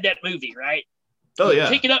all had that movie, right? Oh yeah.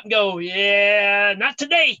 Pick it up and go, yeah, not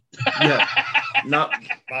today. Yeah. I'm not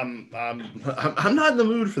in the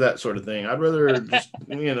mood for that sort of thing. I'd rather just,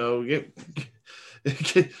 get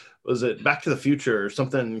was it Back to the Future or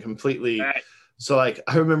something completely. Right. So like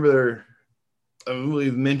I remember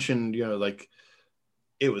we've mentioned,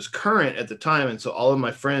 it was current at the time, and so all of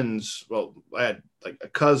my friends, I had like a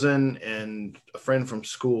cousin and a friend from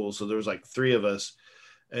school, so there was like 3 of us.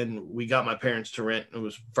 And we got my parents to rent. It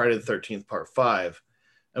was Friday the 13th, Part 5.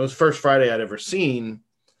 It was the first Friday I'd ever seen.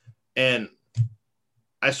 And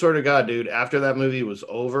I swear to God, dude, after that movie was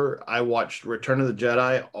over, I watched Return of the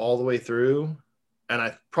Jedi all the way through. And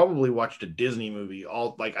I probably watched a Disney movie.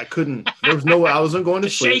 I couldn't, there was no way I wasn't going to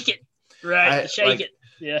sleep. Shake it. Right. Shake it.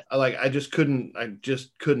 Yeah. I just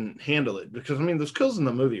couldn't handle it because, those kills in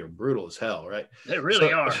the movie are brutal as hell, right? They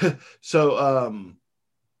really are. So,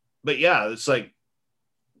 but yeah, it's like,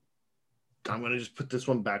 I'm going to just put this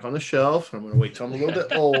one back on the shelf. I'm going to wait till I'm a little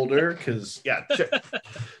bit older because,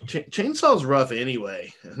 Chainsaw's rough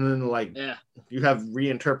anyway. And then, you have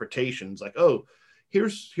reinterpretations like, oh,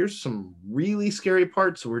 here's some really scary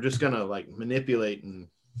parts. So we're just going to, manipulate and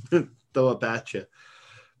throw up at you.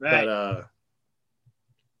 Right. But,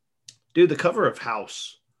 Dude, the cover of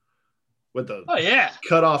House with the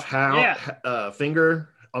cut off finger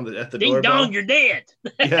at the Ding doorbell. dong, you're dead.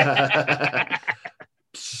 Yeah.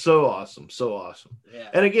 So awesome. Yeah.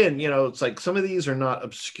 And again, it's like some of these are not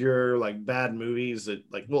obscure, like bad movies that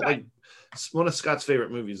like one of Scott's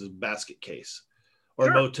favorite movies is Basket Case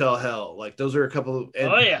or Motel Hell. Like those are a couple of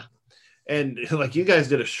and like you guys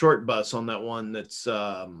did a short bus on that one that's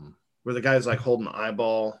where the guy's like holding an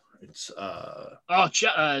eyeball. It's Blood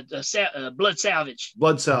Salvage.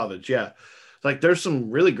 Blood Salvage, yeah. Like there's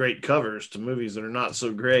some really great covers to movies that are not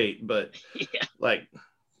so great, but like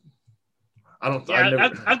I don't. Yeah,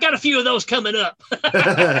 I've got a few of those coming up.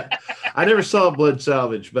 I never saw Blood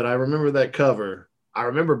Salvage, but I remember that cover. I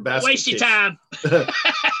remember Basket Waste Case. your time.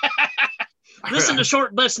 Listen to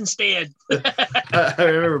Short Bus instead. I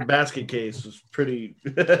remember Basket Case was pretty.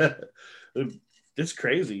 It's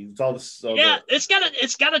crazy. It's all this. It's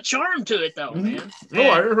got a charm to it though, man.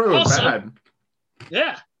 No, I didn't remember it was bad.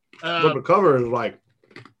 Yeah. But the cover is like.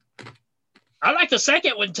 I like the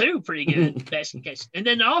second one too, pretty good. Basket Case, and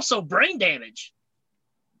then also Brain Damage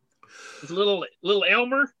with little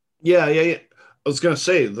Elmer. Yeah. I was gonna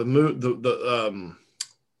say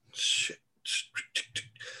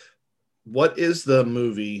what is the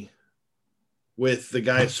movie with the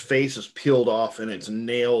guy's face is peeled off and it's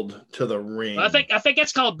nailed to the ring? Well, I think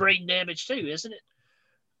that's called Brain Damage too, isn't it?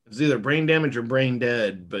 It's either Brain Damage or Brain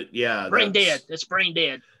Dead, but yeah, Brain Dead. It's Brain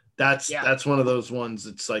Dead. That's one of those ones.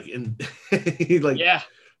 It's like in like yeah.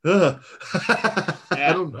 I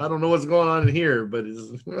don't know what's going on in here, but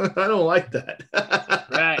I don't like that.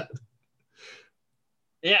 Right.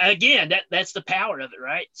 Yeah. Again, that's the power of it,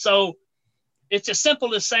 right? So it's as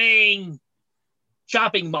simple as saying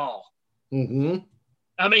shopping mall. Mm-hmm.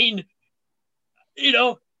 I mean,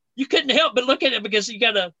 you couldn't help but look at it because you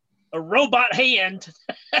got a robot hand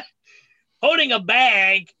holding a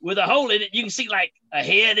bag with a hole in it. You can see like a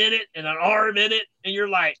head in it and an arm in it. And you're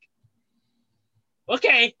like,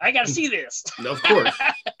 okay, I got to see this. Of course.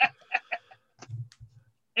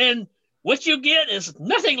 And what you get is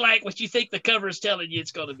nothing like what you think the cover is telling you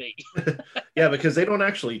it's going to be. Yeah, because they don't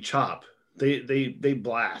actually chop. They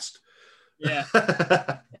blast. Yeah.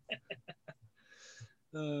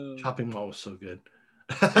 Chopping Mall was so good.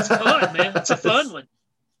 It's fun, man. It's a fun one.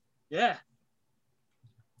 Yeah.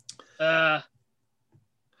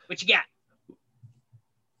 What you got?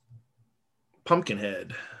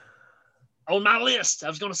 Pumpkinhead. On my list. I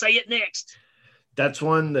was going to say it next. That's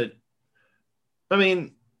one that, I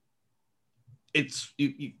mean, it's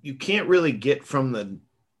you can't really get from the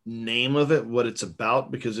name of it what it's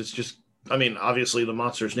about because it's just, I mean, obviously the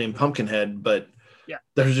monster's named Pumpkinhead, but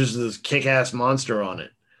there's just this kick-ass monster on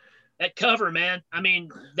it. That cover, man. I mean,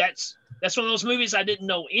 that's one of those movies I didn't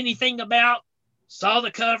know anything about. Saw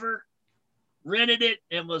the cover, rented it,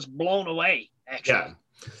 and was blown away. Actually,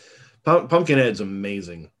 yeah, Pumpkinhead's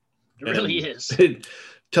amazing. It really is. It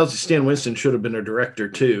tells you Stan Winston should have been a director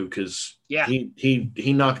too, because he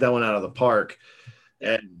knocked that one out of the park.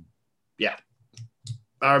 And yeah,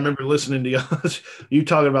 I remember listening to you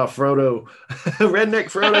talking about Frodo, Redneck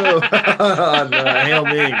Frodo on Hail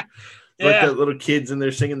Ming. Like the little kids in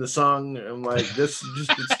there singing the song. I'm like, this is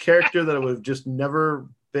just this character that would have just never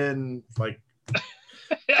been like.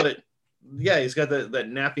 But yeah, he's got that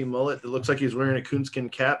nappy mullet that looks like he's wearing a coonskin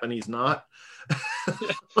cap, and he's not.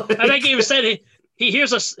 I think he was saying he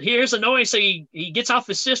hears a noise, so he gets off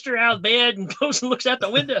his sister out of bed and goes and looks out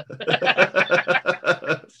the window.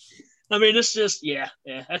 I mean, it's just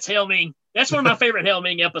that's Hail Ming. That's one of my favorite Hail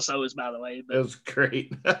Ming episodes, by the way. But, it was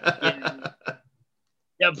great.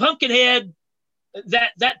 Yeah, Pumpkinhead,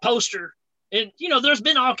 that poster, and there's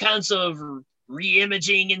been all kinds of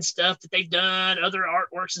re-imaging and stuff that they've done, other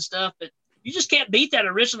artworks and stuff, but you just can't beat that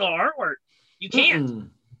original artwork. You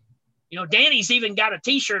can't. Danny's even got a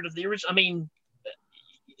T-shirt of the original. I mean,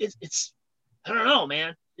 it's I don't know,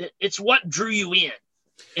 man. It's what drew you in,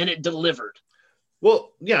 and it delivered.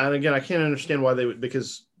 Well, yeah, and again, I can't understand why they would,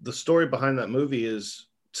 because the story behind that movie is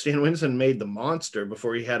Stan Winston made the monster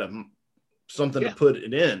before he had something to put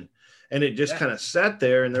it in, and it just kind of sat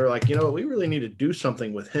there, and they were like, we really need to do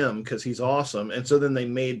something with him because he's awesome. And so then they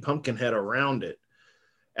made Pumpkinhead around it,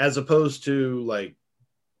 as opposed to like,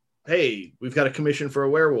 hey, we've got a commission for a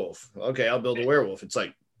werewolf. Okay, I'll build a werewolf. It's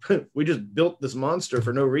like, we just built this monster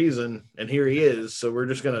for no reason, and here he is. So we're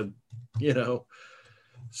just gonna,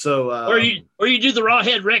 So or you do the raw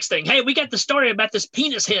head Rex thing. Hey, we got the story about this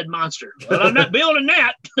penis head monster. Well, I'm not building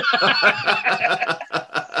that.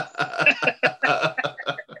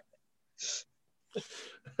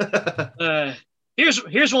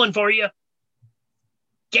 Here's one for you.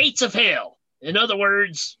 Gates of Hell. In other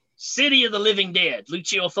words, City of the Living Dead.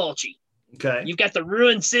 Lucio Fulci. Okay. You've got the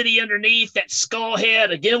ruined city underneath, that skull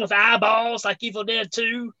head, again with eyeballs like Evil Dead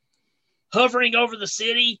 2, hovering over the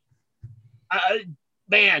city.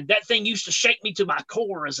 Man, that thing used to shake me to my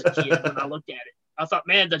core as a kid when I looked at it. I thought,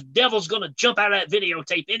 man, the devil's going to jump out of that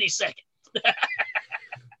videotape any second.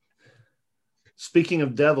 Speaking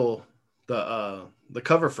of devil, the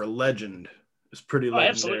cover for Legend is pretty legendary.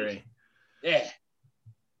 Absolutely.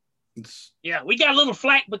 Yeah, we got a little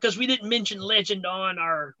flack because we didn't mention Legend on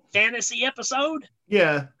our fantasy episode.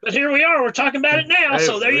 Yeah. But here we are. We're talking about it now.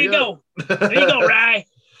 So there you go. There you go, Rye.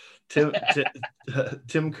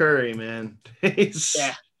 Tim Curry, man.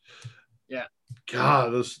 Yeah.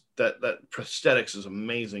 God, that prosthetics is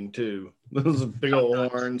amazing too. Those big old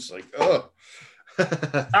horns, like, oh.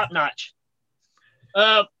 Top notch.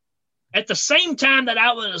 At the same time that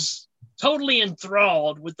I was totally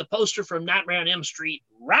enthralled with the poster from Nightmare on Elm Street,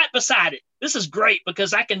 right beside it. This is great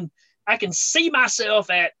because I can see myself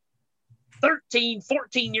at 13,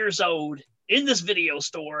 14 years old in this video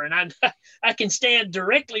store, and I can stand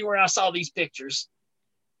directly where I saw these pictures.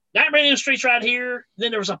 Nightmare on Elm Street's right here.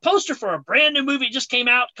 Then there was a poster for a brand new movie that just came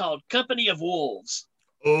out called Company of Wolves.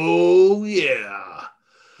 Oh yeah,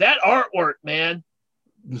 that artwork, man.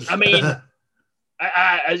 I mean,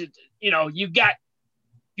 I you've got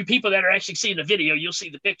you people that are actually seeing the video, you'll see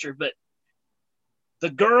the picture, but the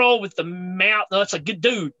girl with the mouth, that's a good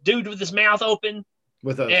dude with his mouth open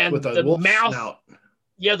with a wolf mouth snout.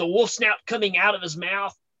 Yeah, the wolf snout coming out of his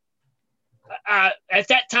mouth. At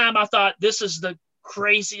that time, I thought this is the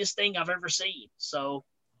craziest thing I've ever seen. So,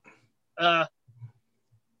 and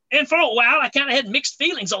for a while, I kind of had mixed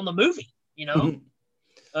feelings on the movie. You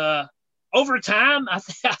know, over time, I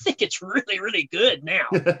think it's really, really good now.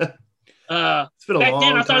 It's been a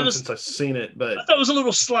long time since I've seen it, but I thought it was a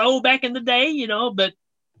little slow back in the day, you know, but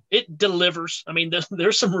it delivers. I mean,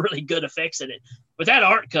 there's some really good effects in it. But that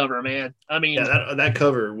art cover, man, I mean, yeah, that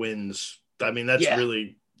cover wins. I mean, that's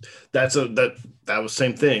really that was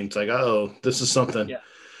same thing. It's like, oh, this is something. Yeah.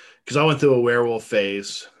 Because I went through a werewolf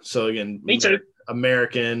phase. So again, me too.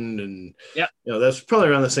 American, and that's probably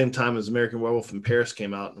around the same time as American Werewolf in Paris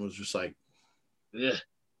came out, and was just like, yeah.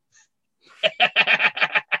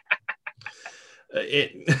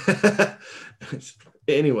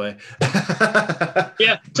 Anyway.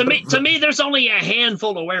 Yeah, to me there's only a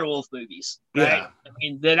handful of werewolf movies, right? Yeah. I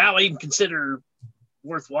mean, that I'll even consider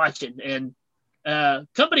worth watching, and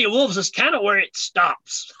Company of Wolves is kind of where it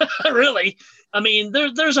stops. Really, I mean,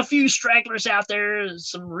 there's a few stragglers out there,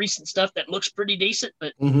 some recent stuff that looks pretty decent,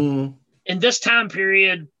 but in this time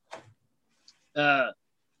period,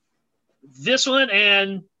 this one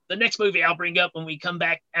and the next movie I'll bring up when we come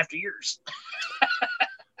back after yours. I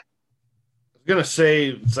was gonna say,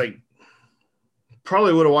 it's like,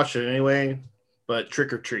 probably would have watched it anyway, but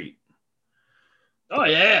Trick or Treat. Oh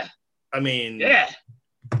yeah. I mean,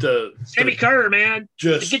 the Sammy Kerr, man,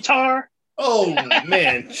 just the guitar. Oh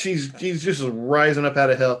man, he's just rising up out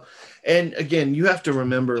of hell. And again, you have to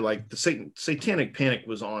remember, like, the Satanic Panic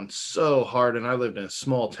was on so hard, and I lived in a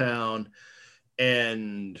small town,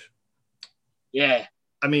 and I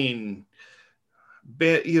mean,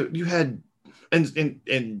 you had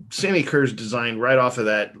and Sammy Kerr's design right off of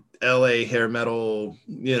that LA hair metal,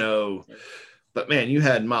 you know. But man, you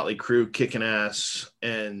had Motley Crue kicking ass,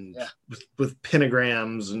 and with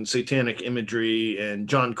pentagrams and satanic imagery and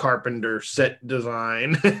John Carpenter set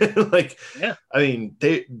design. I mean,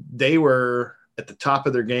 they were at the top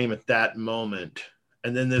of their game at that moment.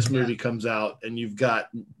 And then this movie comes out, and you've got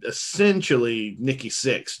essentially Nikki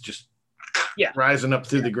Sixx just rising up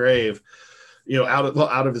through the grave, you know,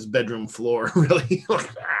 out of his bedroom floor, really.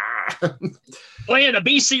 Playing a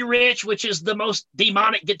BC Rich, which is the most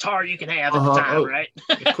demonic guitar you can have at the time, right?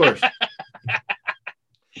 Of course.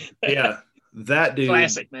 Yeah, that dude.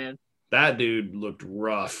 Classic, man. That dude looked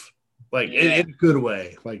rough, like in a good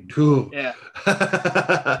way. Like, ooh. Yeah.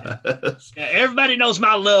 Everybody knows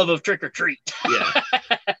my love of Trick or Treat. Yeah. I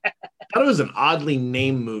thought it was an oddly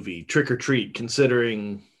named movie, Trick or Treat,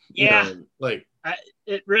 considering. It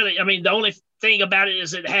really. I mean, the only thing about it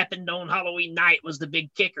is it happened on Halloween night was the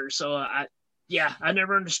big kicker. So I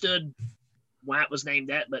never understood why it was named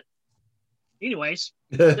that, but anyways,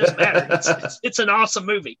 it doesn't matter. It's an awesome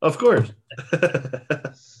movie. Of course. All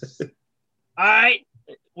right.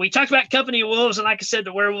 We talked about Company of Wolves, and like I said,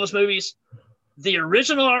 the werewolves movies. The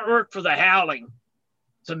original artwork for The Howling,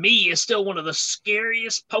 to me, is still one of the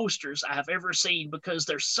scariest posters I have ever seen, because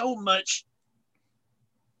there's so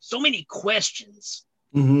many questions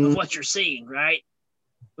of what you're seeing, right?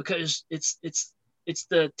 Because it's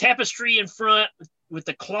the tapestry in front with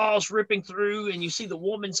the claws ripping through, and you see the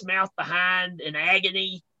woman's mouth behind in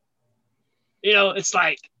agony. You know, it's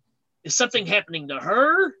like, is something happening to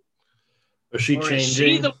her? Or she Or changing? is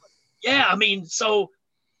she the, yeah, I mean, so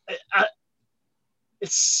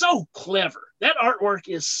it's so clever. That artwork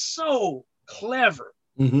is so clever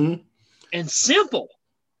and simple.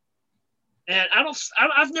 And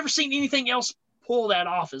I've never seen anything else pull that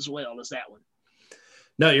off as well as that one.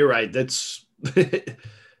 No, you're right. That's it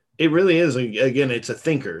really is. Again, it's a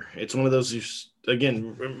thinker. It's one of those,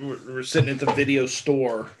 again, we're sitting at the video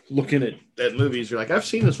store looking at movies. You're like, I've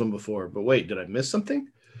seen this one before, but wait, did I miss something?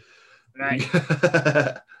 Right.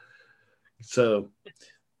 So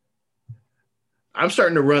I'm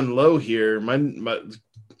starting to run low here. My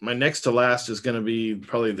next to last is going to be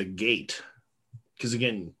probably The Gate. Because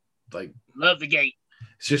again, like, love The Gate.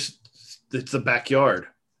 It's the backyard.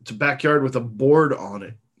 It's a backyard with a board on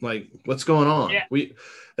it. Like, what's going on? Yeah.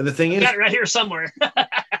 And the thing is, got it right here somewhere.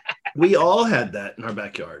 we all had that in our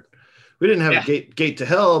backyard. We didn't have a gate to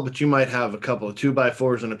hell, but you might have a couple of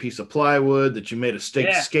 2x4s and a piece of plywood that you made a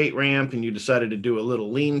skate ramp and you decided to do a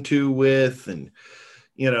little lean-to with, and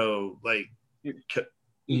like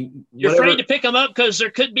you're afraid to pick them up because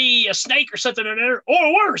there could be a snake or something in there,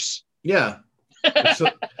 or worse. Yeah. So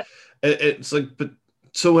it's like, but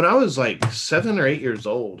so when I was like 7 or 8 years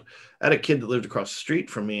old, I had a kid that lived across the street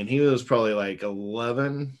from me, and he was probably like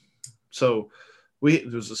 11. So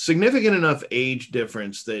there was a significant enough age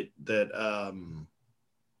difference that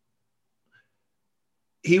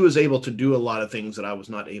he was able to do a lot of things that I was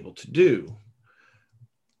not able to do.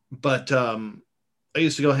 But I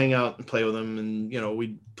used to go hang out and play with him, and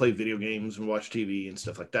we'd play video games and watch TV and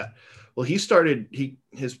stuff like that. Well, his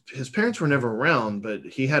parents were never around, but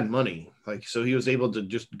he had money, like, so he was able to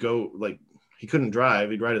just go. Like, he couldn't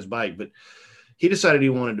drive; he'd ride his bike, but he decided he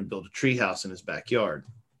wanted to build a treehouse in his backyard.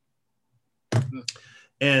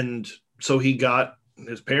 And so he got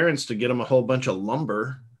his parents to get him a whole bunch of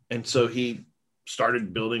lumber, and so he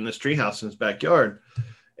started building this treehouse in his backyard.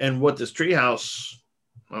 And what this treehouse,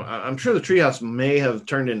 I'm sure the treehouse may have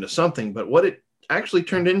turned into something, but what it actually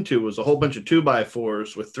turned into was a whole bunch of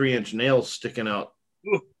 2x4s with 3-inch nails sticking out.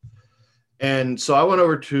 Ooh. And so I went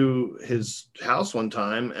over to his house one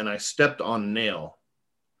time and I stepped on a nail.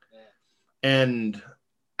 And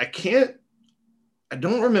I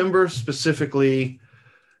don't remember specifically,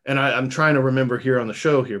 and I'm trying to remember here on the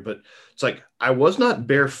show here, but it's like I was not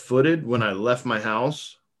barefooted when I left my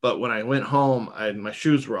house, but when I went home, my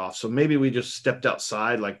shoes were off. So maybe we just stepped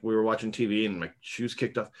outside, like we were watching TV, and my shoes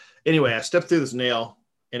kicked off. Anyway, I stepped through this nail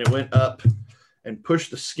and it went up and pushed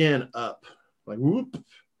the skin up, like whoop.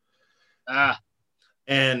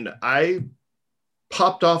 And I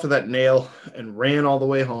popped off of that nail and ran all the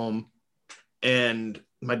way home. And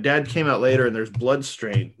my dad came out later, and there's blood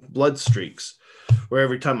streaks where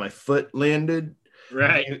every time my foot landed,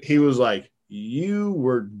 right, he was like, you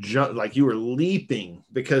were leaping,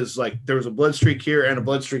 because like there was a blood streak here and a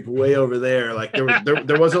blood streak way over there. Like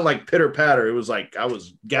there wasn't like pitter patter. It was like I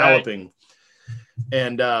was galloping.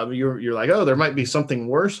 Right. And you're like, oh, there might be something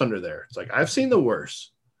worse under there. It's like, I've seen the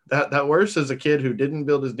worse. That worse is a kid who didn't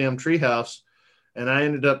build his damn treehouse, and I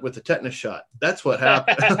ended up with a tetanus shot. That's what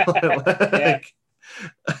happened.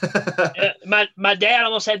 My dad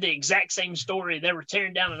almost had the exact same story. They were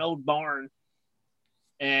tearing down an old barn,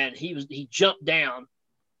 and he jumped down,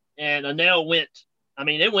 and a nail went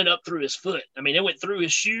up through his foot. I mean, it went through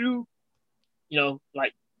his shoe,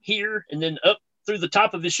 like here, and then up through the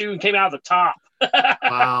top of his shoe and came out of the top.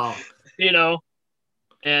 Wow.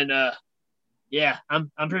 And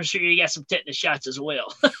I'm pretty sure you got some tetanus shots as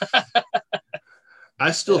well.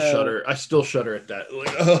 I still shudder. I still shudder at that.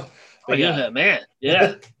 Like, oh yeah, man.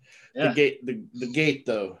 Yeah. The gate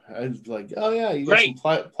though. I was like, oh yeah, you got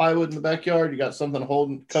some plywood in the backyard. You got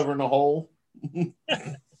something covering a hole.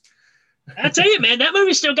 I tell you, man, that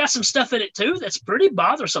movie still got some stuff in it too that's pretty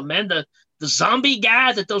bothersome, man. The zombie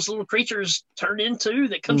guy that those little creatures turn into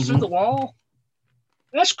that comes through the wall.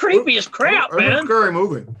 That's creepy as crap, man. Scary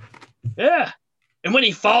movie. Yeah. And when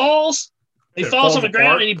he falls on the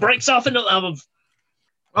ground and he breaks off into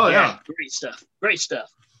yeah. Great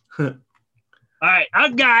stuff. All right,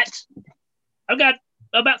 I've got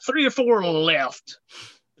about 3 or 4 left.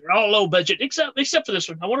 They're all low budget, except for this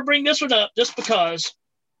one. I want to bring this one up just because,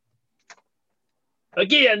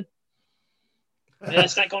 again,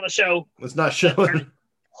 it's not going to show. It's not showing.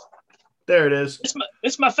 There it is.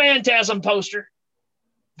 It's my Phantasm poster.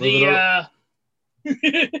 There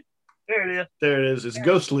it is. There it is. It's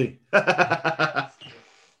ghostly. I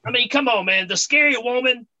mean, come on, man. The scary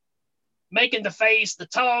woman making the face, the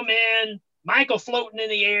tall man, Michael floating in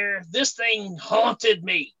the air. This thing haunted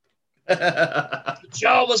me. The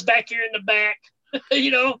jaw was back here in the back,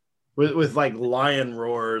 with like lion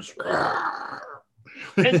roars.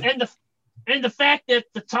 and the fact that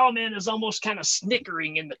the tall man is almost kind of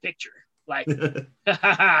snickering in the picture, like,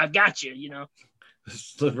 I got you,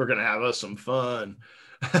 We're gonna have us some fun.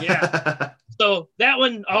 Yeah. So that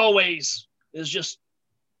one always is just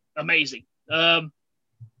amazing.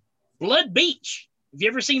 Blood Beach. Have you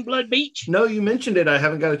ever seen Blood Beach? No, you mentioned it. I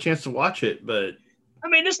haven't got a chance to watch it, but I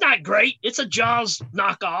mean, it's not great. It's a Jaws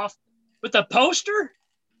knockoff, but the poster,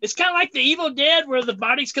 it's kind of like the Evil Dead where the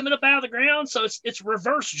body's coming up out of the ground. So it's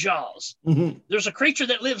reverse Jaws. mm-hmm. There's a creature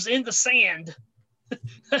that lives in the sand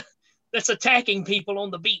that's attacking people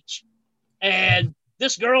on the beach. And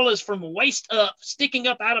this girl is from waist up, sticking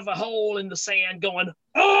up out of a hole in the sand going,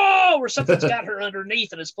 oh, or something's got her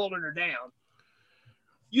underneath and is pulling her down.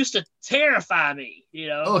 Used to terrify me,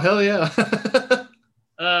 Oh, hell yeah.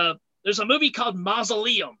 There's a movie called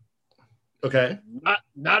Mausoleum. Okay.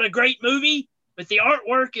 Not a great movie, but the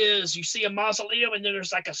artwork is, you see a mausoleum and then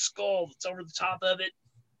there's like a skull that's over the top of it.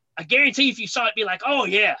 I guarantee if you saw it, be like, oh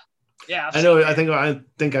yeah. Yeah. I know. I think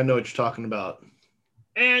I know what you're talking about.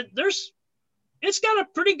 And it's got a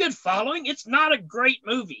pretty good following. It's not a great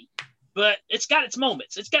movie, but it's got its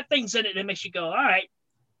moments. It's got things in it that makes you go, all right.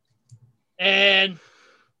 And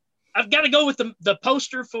I've got to go with the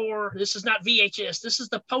poster for, this is not VHS. This is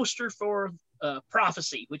the poster for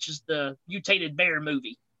Prophecy, which is the mutated bear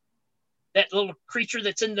movie. That little creature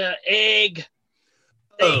that's in the egg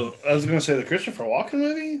thing. Oh, I was going to say the Christopher Walken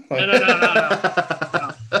movie?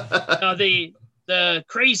 No, the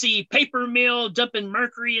crazy paper mill dumping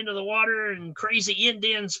mercury into the water and crazy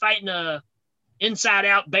Indians fighting a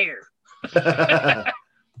inside-out bear. Hell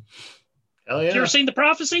yeah. You ever seen The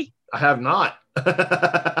Prophecy? I have not.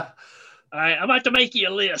 All right, I'm about to make you a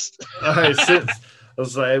list. All right, I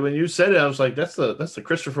was like, when you said it, I was like, that's the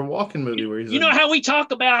Christopher Walken movie where he's. You know how we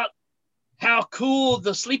talk about how cool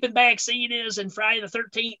the sleeping bag scene is in Friday the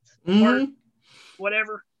 13th, or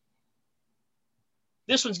whatever.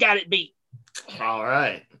 This one's got it beat. All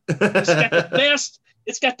right.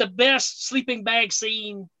 It's got the best sleeping bag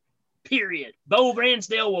scene. Period. Bo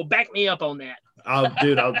Ransdale will back me up on that.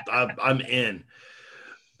 I'm in.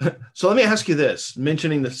 So let me ask you this,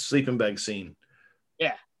 mentioning the sleeping bag scene.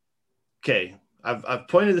 Yeah. Okay. I've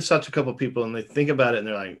pointed this out to a couple of people and they think about it and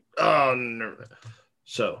they're like, oh, no.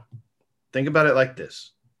 So think about it like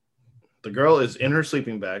this. The girl is in her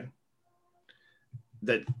sleeping bag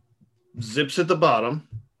that zips at the bottom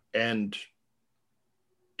and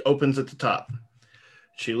opens at the top.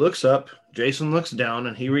 She looks up, Jason looks down,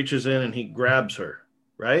 and he reaches in and he grabs her,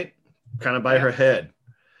 right? Kind of by her head.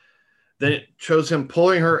 Then it shows him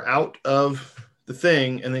pulling her out of the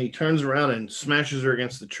thing, and then he turns around and smashes her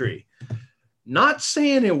against the tree. Not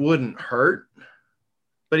saying it wouldn't hurt,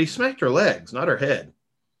 but he smacked her legs, not her head.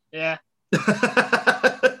 Yeah.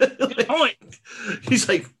 Good point. He's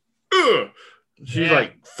like, ugh. She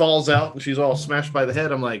like falls out and she's all smashed by the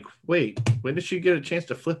head. I'm like, wait, when did she get a chance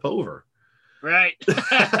to flip over? Right.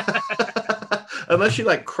 Unless she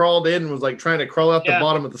like crawled in and was like trying to crawl out the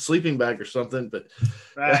bottom of the sleeping bag or something. But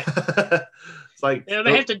right. It's like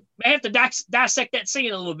they have to dissect that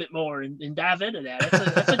scene a little bit more and dive into that.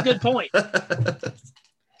 That's a good point.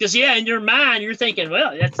 Because in your mind you're thinking,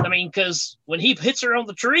 well, because when he hits her on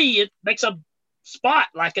the tree, it makes a spot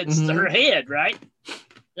like it's her head, right?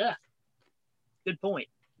 Yeah. Good point.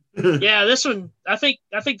 Yeah, this one, I think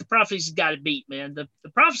the Prophecy's got it beat, man. The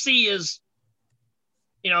Prophecy is,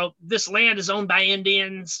 this land is owned by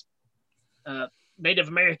Indians, Native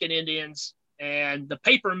American Indians, and the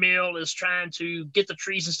paper mill is trying to get the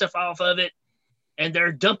trees and stuff off of it, and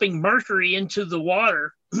they're dumping mercury into the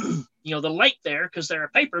water, the lake there, because they're a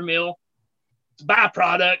paper mill. It's a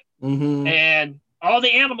byproduct, and all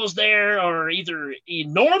the animals there are either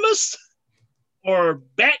enormous or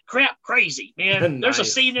bat crap crazy, man. Nice. There's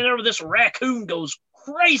a scene in there where this raccoon goes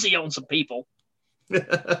crazy on some people.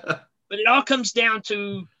 But it all comes down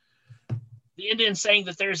to the Indians saying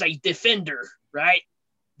that there's a defender, right?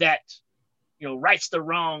 That, rights the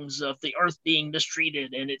wrongs of the earth being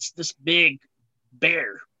mistreated. And it's this big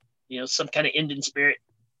bear, some kind of Indian spirit.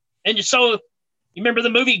 And so you remember the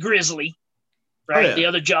movie Grizzly, right? Oh, yeah. The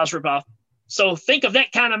other Jaws ripoff. So think of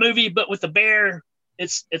that kind of movie, but with the bear.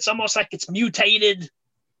 It's almost like it's mutated,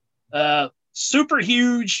 super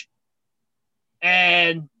huge.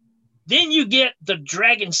 And then you get the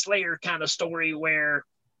Dragon Slayer kind of story where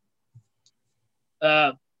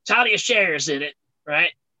Talia Shires in it, right?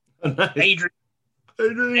 Nice. Adrian.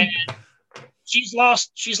 And she's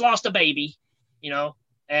lost a baby,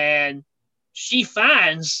 and she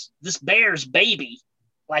finds this bear's baby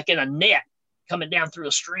like in a net coming down through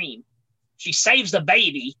a stream. She saves the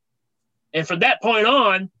baby. And from that point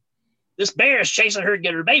on, this bear is chasing her to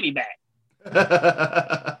get her baby back.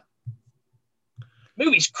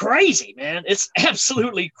 Movie's crazy, man. It's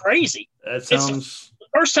absolutely crazy. That sounds. The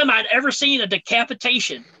first time I'd ever seen a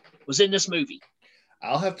decapitation was in this movie.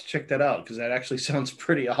 I'll have to check that out because that actually sounds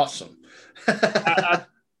pretty awesome. I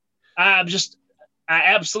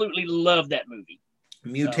absolutely love that movie.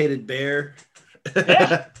 Mutated bear.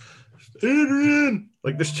 Yeah. Adrian,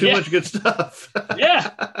 like there's too much good stuff. Yeah.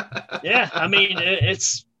 I mean,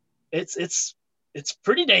 it's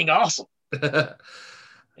pretty dang awesome.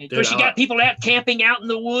 Of course, you got people out camping out in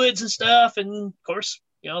the woods and stuff, and of course,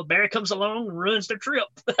 bear comes along and ruins their trip.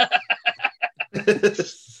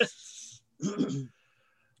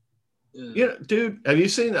 Dude, have you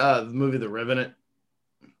seen the movie The Revenant?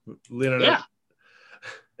 Leonardo? Yeah.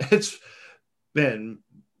 It's man.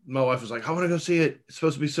 My wife was like, I want to go see it. It's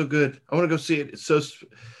supposed to be so good. I want to go see it. It's so,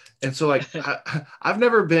 and so like, I've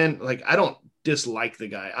never been like, I don't dislike the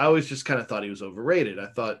guy. I always just kind of thought he was overrated. I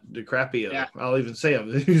thought DiCaprio, I'll even say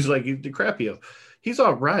him. He's like DiCaprio. He's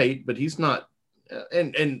all right, but he's not.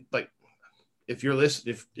 And like, if you're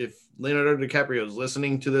listening, if Leonardo DiCaprio is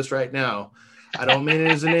listening to this right now, I don't mean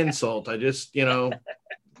it as an insult. I just, you're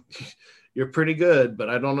pretty good, but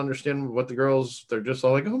I don't understand what the girls, they're just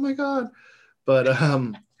all like, oh my God. But,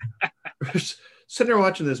 sitting there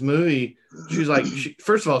watching this movie, she's like,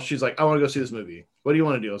 first of all, she's like, I want to go see this movie. What do you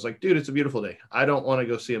want to do? I was like, dude, it's a beautiful day. I don't want to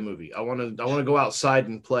go see a movie. I want to go outside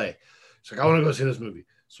and play. She's like, I want to go see this movie.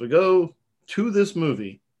 So we go to this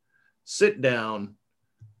movie, sit down,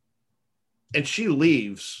 and she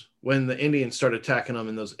leaves when the Indians start attacking them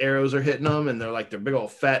and those arrows are hitting them and they're like, they're big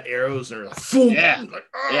old fat arrows and they're like, boom, like,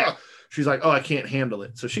 ah. She's like, oh, I can't handle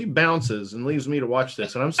it. So she bounces and leaves me to watch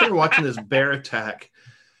this. And I'm sitting watching this bear attack.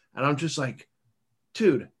 And I'm just like,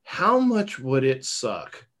 dude, how much would it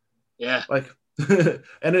suck? Yeah. Like,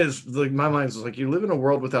 and it's like, my mind's like, you live in a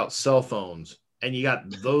world without cell phones and you got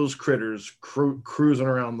those critters cruising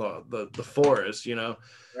around the forest,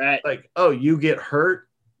 Right. Like, oh, you get hurt.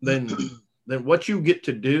 Then what you get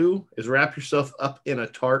to do is wrap yourself up in a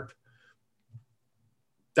tarp.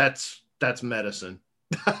 That's medicine.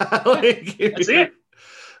 Like, that's it.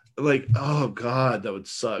 Like, oh God, that would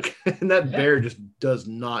suck. And that bear just does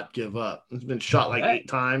not give up. It's been shot like 8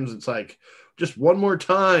 times. It's like, just one more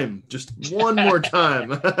time. Just one more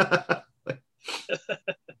time.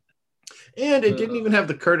 And it didn't even have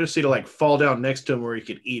the courtesy to like fall down next to him where he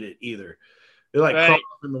could eat it either. It like crawled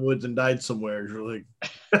up in the woods and died somewhere. You're like,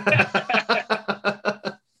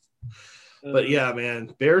 but yeah,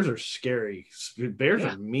 man, bears are scary. Bears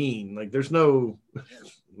are mean. Like, there's no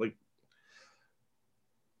like,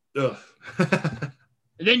 ugh. And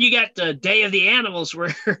then you got the Day of the Animals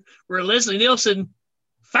where Leslie Nielsen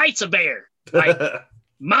fights a bear, like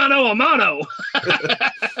mano a mano.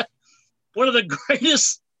 One of the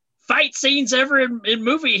greatest fight scenes ever in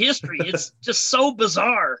movie history. It's just so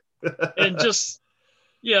bizarre. And just,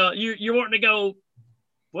 you're wanting to go,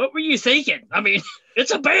 what were you thinking? I mean,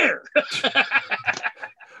 it's a bear.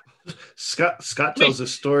 Scott tells the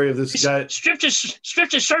story of this guy. Stripped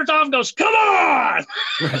his shirt off and goes, come on!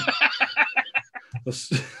 Right.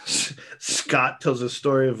 Scott tells a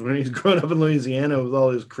story of when he's growing up in Louisiana with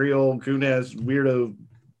all his Creole, coon-ass, weirdo.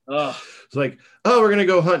 It's like, oh, we're going to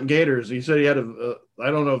go hunt gators. He said he had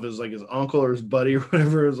I don't know if it was like his uncle or his buddy or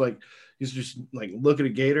whatever. It was like, he's just like look at a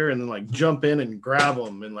gator and then like jump in and grab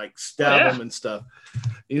him and like stab him and stuff.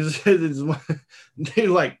 He said he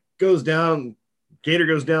like goes down, gator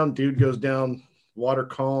goes down, dude goes down, water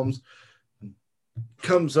calms,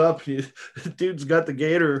 comes up, dude's got the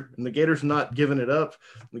gator and the gator's not giving it up.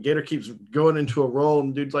 The gator keeps going into a roll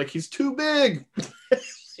and dude's like, he's too big.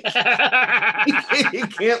 He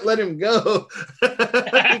can't let him go. He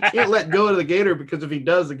can't let go of the gator because if he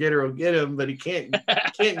does, the gator will get him, but he can't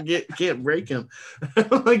break him.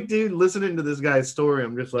 I'm like, dude, listening to this guy's story,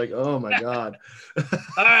 I'm just like, oh my God.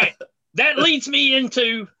 All right. That leads me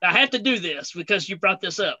into, I have to do this because you brought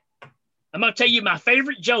this up. I'm going to tell you my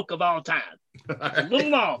favorite joke of all time. It's a little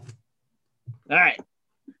long. All right.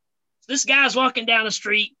 This guy's walking down the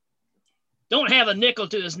street, don't have a nickel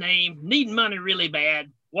to his name, needing money really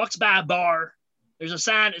bad, walks by a bar. There's a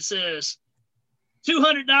sign that says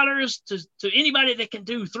 $200 to anybody that can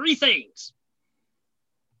do 3 things.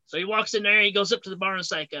 So he walks in there, he goes up to the bar and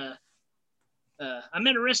it's like, I'm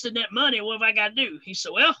interested in that money. What have I got to do? He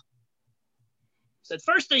said, well,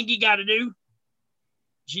 first thing you got to do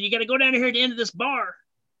is you got to go down here at the end of this bar.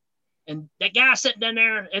 And that guy sitting down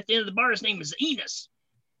there at the end of the bar, his name is Enos.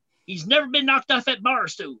 He's never been knocked off that bar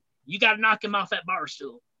stool. You got to knock him off that bar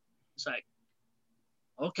stool. It's like,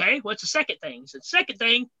 okay, what's the second thing? He said, second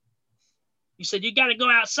thing, he said, you got to go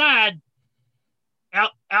outside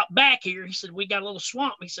out back here, he said, we got a little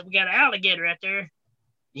swamp. He said, we got an alligator out there.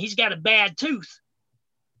 He's got a bad tooth.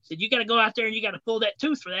 He said, you got to go out there and you got to pull that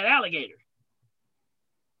tooth for that alligator.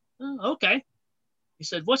 Oh, okay. He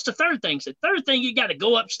said, what's the third thing? He said, third thing, you got to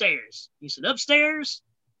go upstairs. He said, upstairs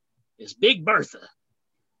is Big Bertha.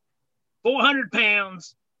 400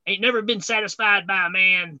 pounds, ain't never been satisfied by a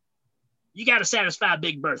man. You got to satisfy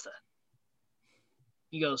Big Bertha.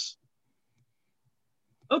 He goes,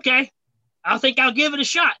 okay, I think I'll give it a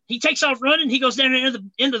shot. He takes off running. He goes down to the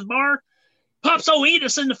end of the bar, pops old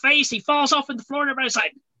Edith in the face. He falls off in the floor, and everybody's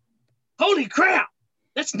like, holy crap,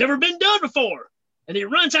 that's never been done before. And he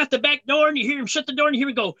runs out the back door, and you hear him shut the door, and you hear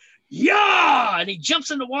him go, yeah! And he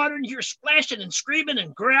jumps in the water, and you hear splashing and screaming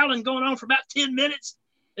and growling going on for about 10 minutes.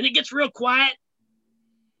 And it gets real quiet.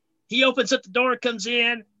 He opens up the door, comes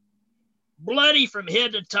in, bloody from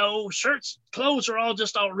head to toe. Shirts, clothes are all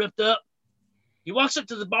ripped up. He walks up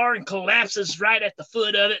to the bar and collapses right at the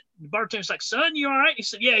foot of it. The bartender's like, son, you all right? He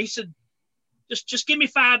said, yeah. He said, just give me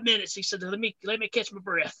 5 minutes. He said, let me catch my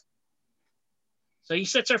breath. So he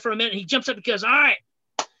sits there for a minute. He jumps up and goes, all right,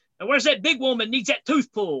 now where's that big woman needs that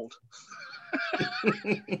tooth pulled?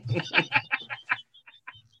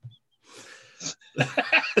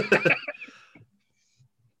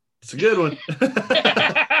 It's a good one.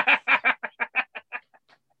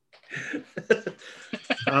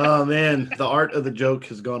 Oh man, the art of the joke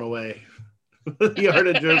has gone away. The art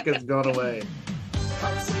of joke has gone away.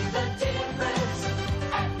 Come see the difference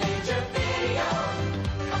at Major Video.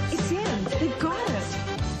 It's in. They've got it.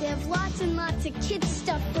 They have lots and lots of kids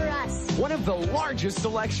stuff for us. One of the largest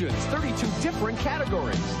selections, 32 different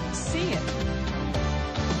categories. See it.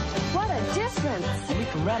 What a difference. We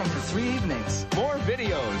can rent them for 3 evenings. More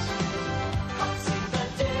videos. Come see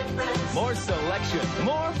the difference. More selection.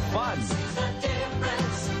 More fun. The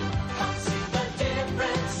difference. Come see the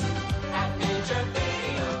difference at Major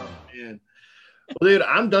Video. Man. Well, dude,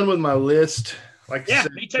 I'm done with my list. Like I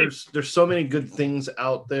said, me too. There's so many good things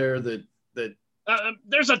out there that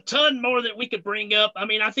there's a ton more that we could bring up. I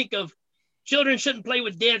mean, I think of Children Shouldn't Play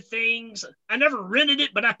with Dead Things. I never rented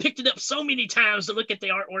it, but I picked it up so many times to look at the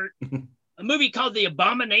artwork. A movie called The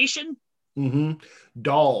Abomination. Mm-hmm.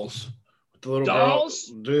 Dolls. With the little Dolls?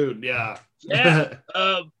 girl. Dude, yeah. Yeah.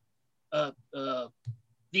 The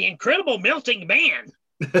Incredible Melting Man.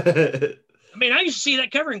 I mean, I used to see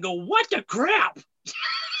that cover and go, what the crap?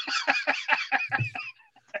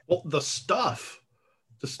 Well, the stuff.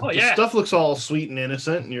 The yeah. stuff looks all sweet and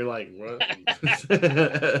innocent, and you're like, what?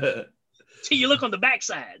 Till you look on the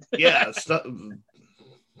backside. Yeah,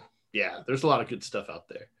 there's a lot of good stuff out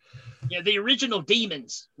there. Yeah, the original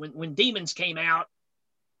Demons. When Demons came out,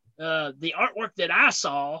 the artwork that I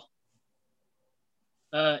saw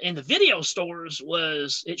in the video stores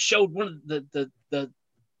it showed one of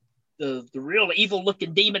the real evil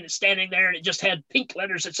looking demon that's standing there, and it just had pink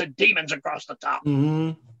letters that said Demons across the top.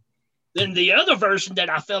 Mm-hmm. Then the other version that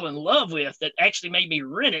I fell in love with that actually made me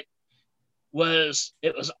rent it was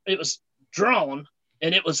drawn,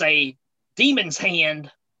 and it was a demon's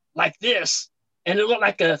hand like this, and it looked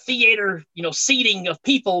like a theater, seating of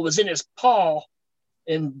people was in his paw,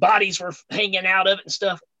 and bodies were hanging out of it and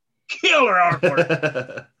stuff. Killer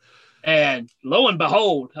artwork. And lo and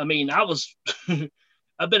behold, I mean, I've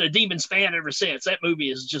been a Demons fan ever since. That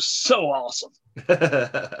movie is just so awesome.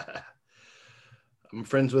 I'm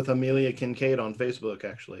friends with Amelia Kincaid on Facebook,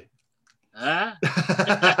 actually.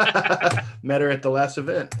 Met her at the last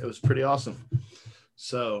event. It was pretty awesome.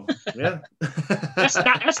 So, yeah. That's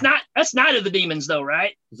Night of the Demons, though,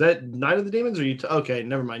 right? Is that Night of the Demons? Or okay,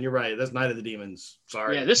 never mind. You're right. That's Night of the Demons.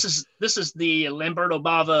 Sorry. Yeah, this is the Lamberto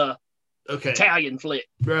Bava Italian flick.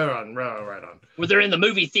 Right on. Where they're in the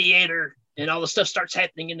movie theater and all the stuff starts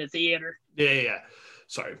happening in the theater. Yeah.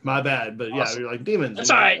 Sorry, my bad. But awesome. Yeah, you're like demons. That's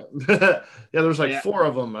all right. Yeah, there's like 4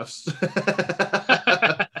 of them.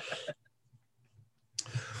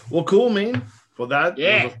 Well, cool, man. Well, that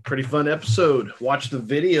was a pretty fun episode. Watch the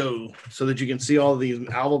video so that you can see all these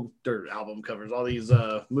album covers, all these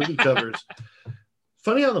movie covers.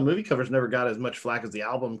 Funny how the movie covers never got as much flack as the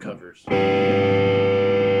album covers.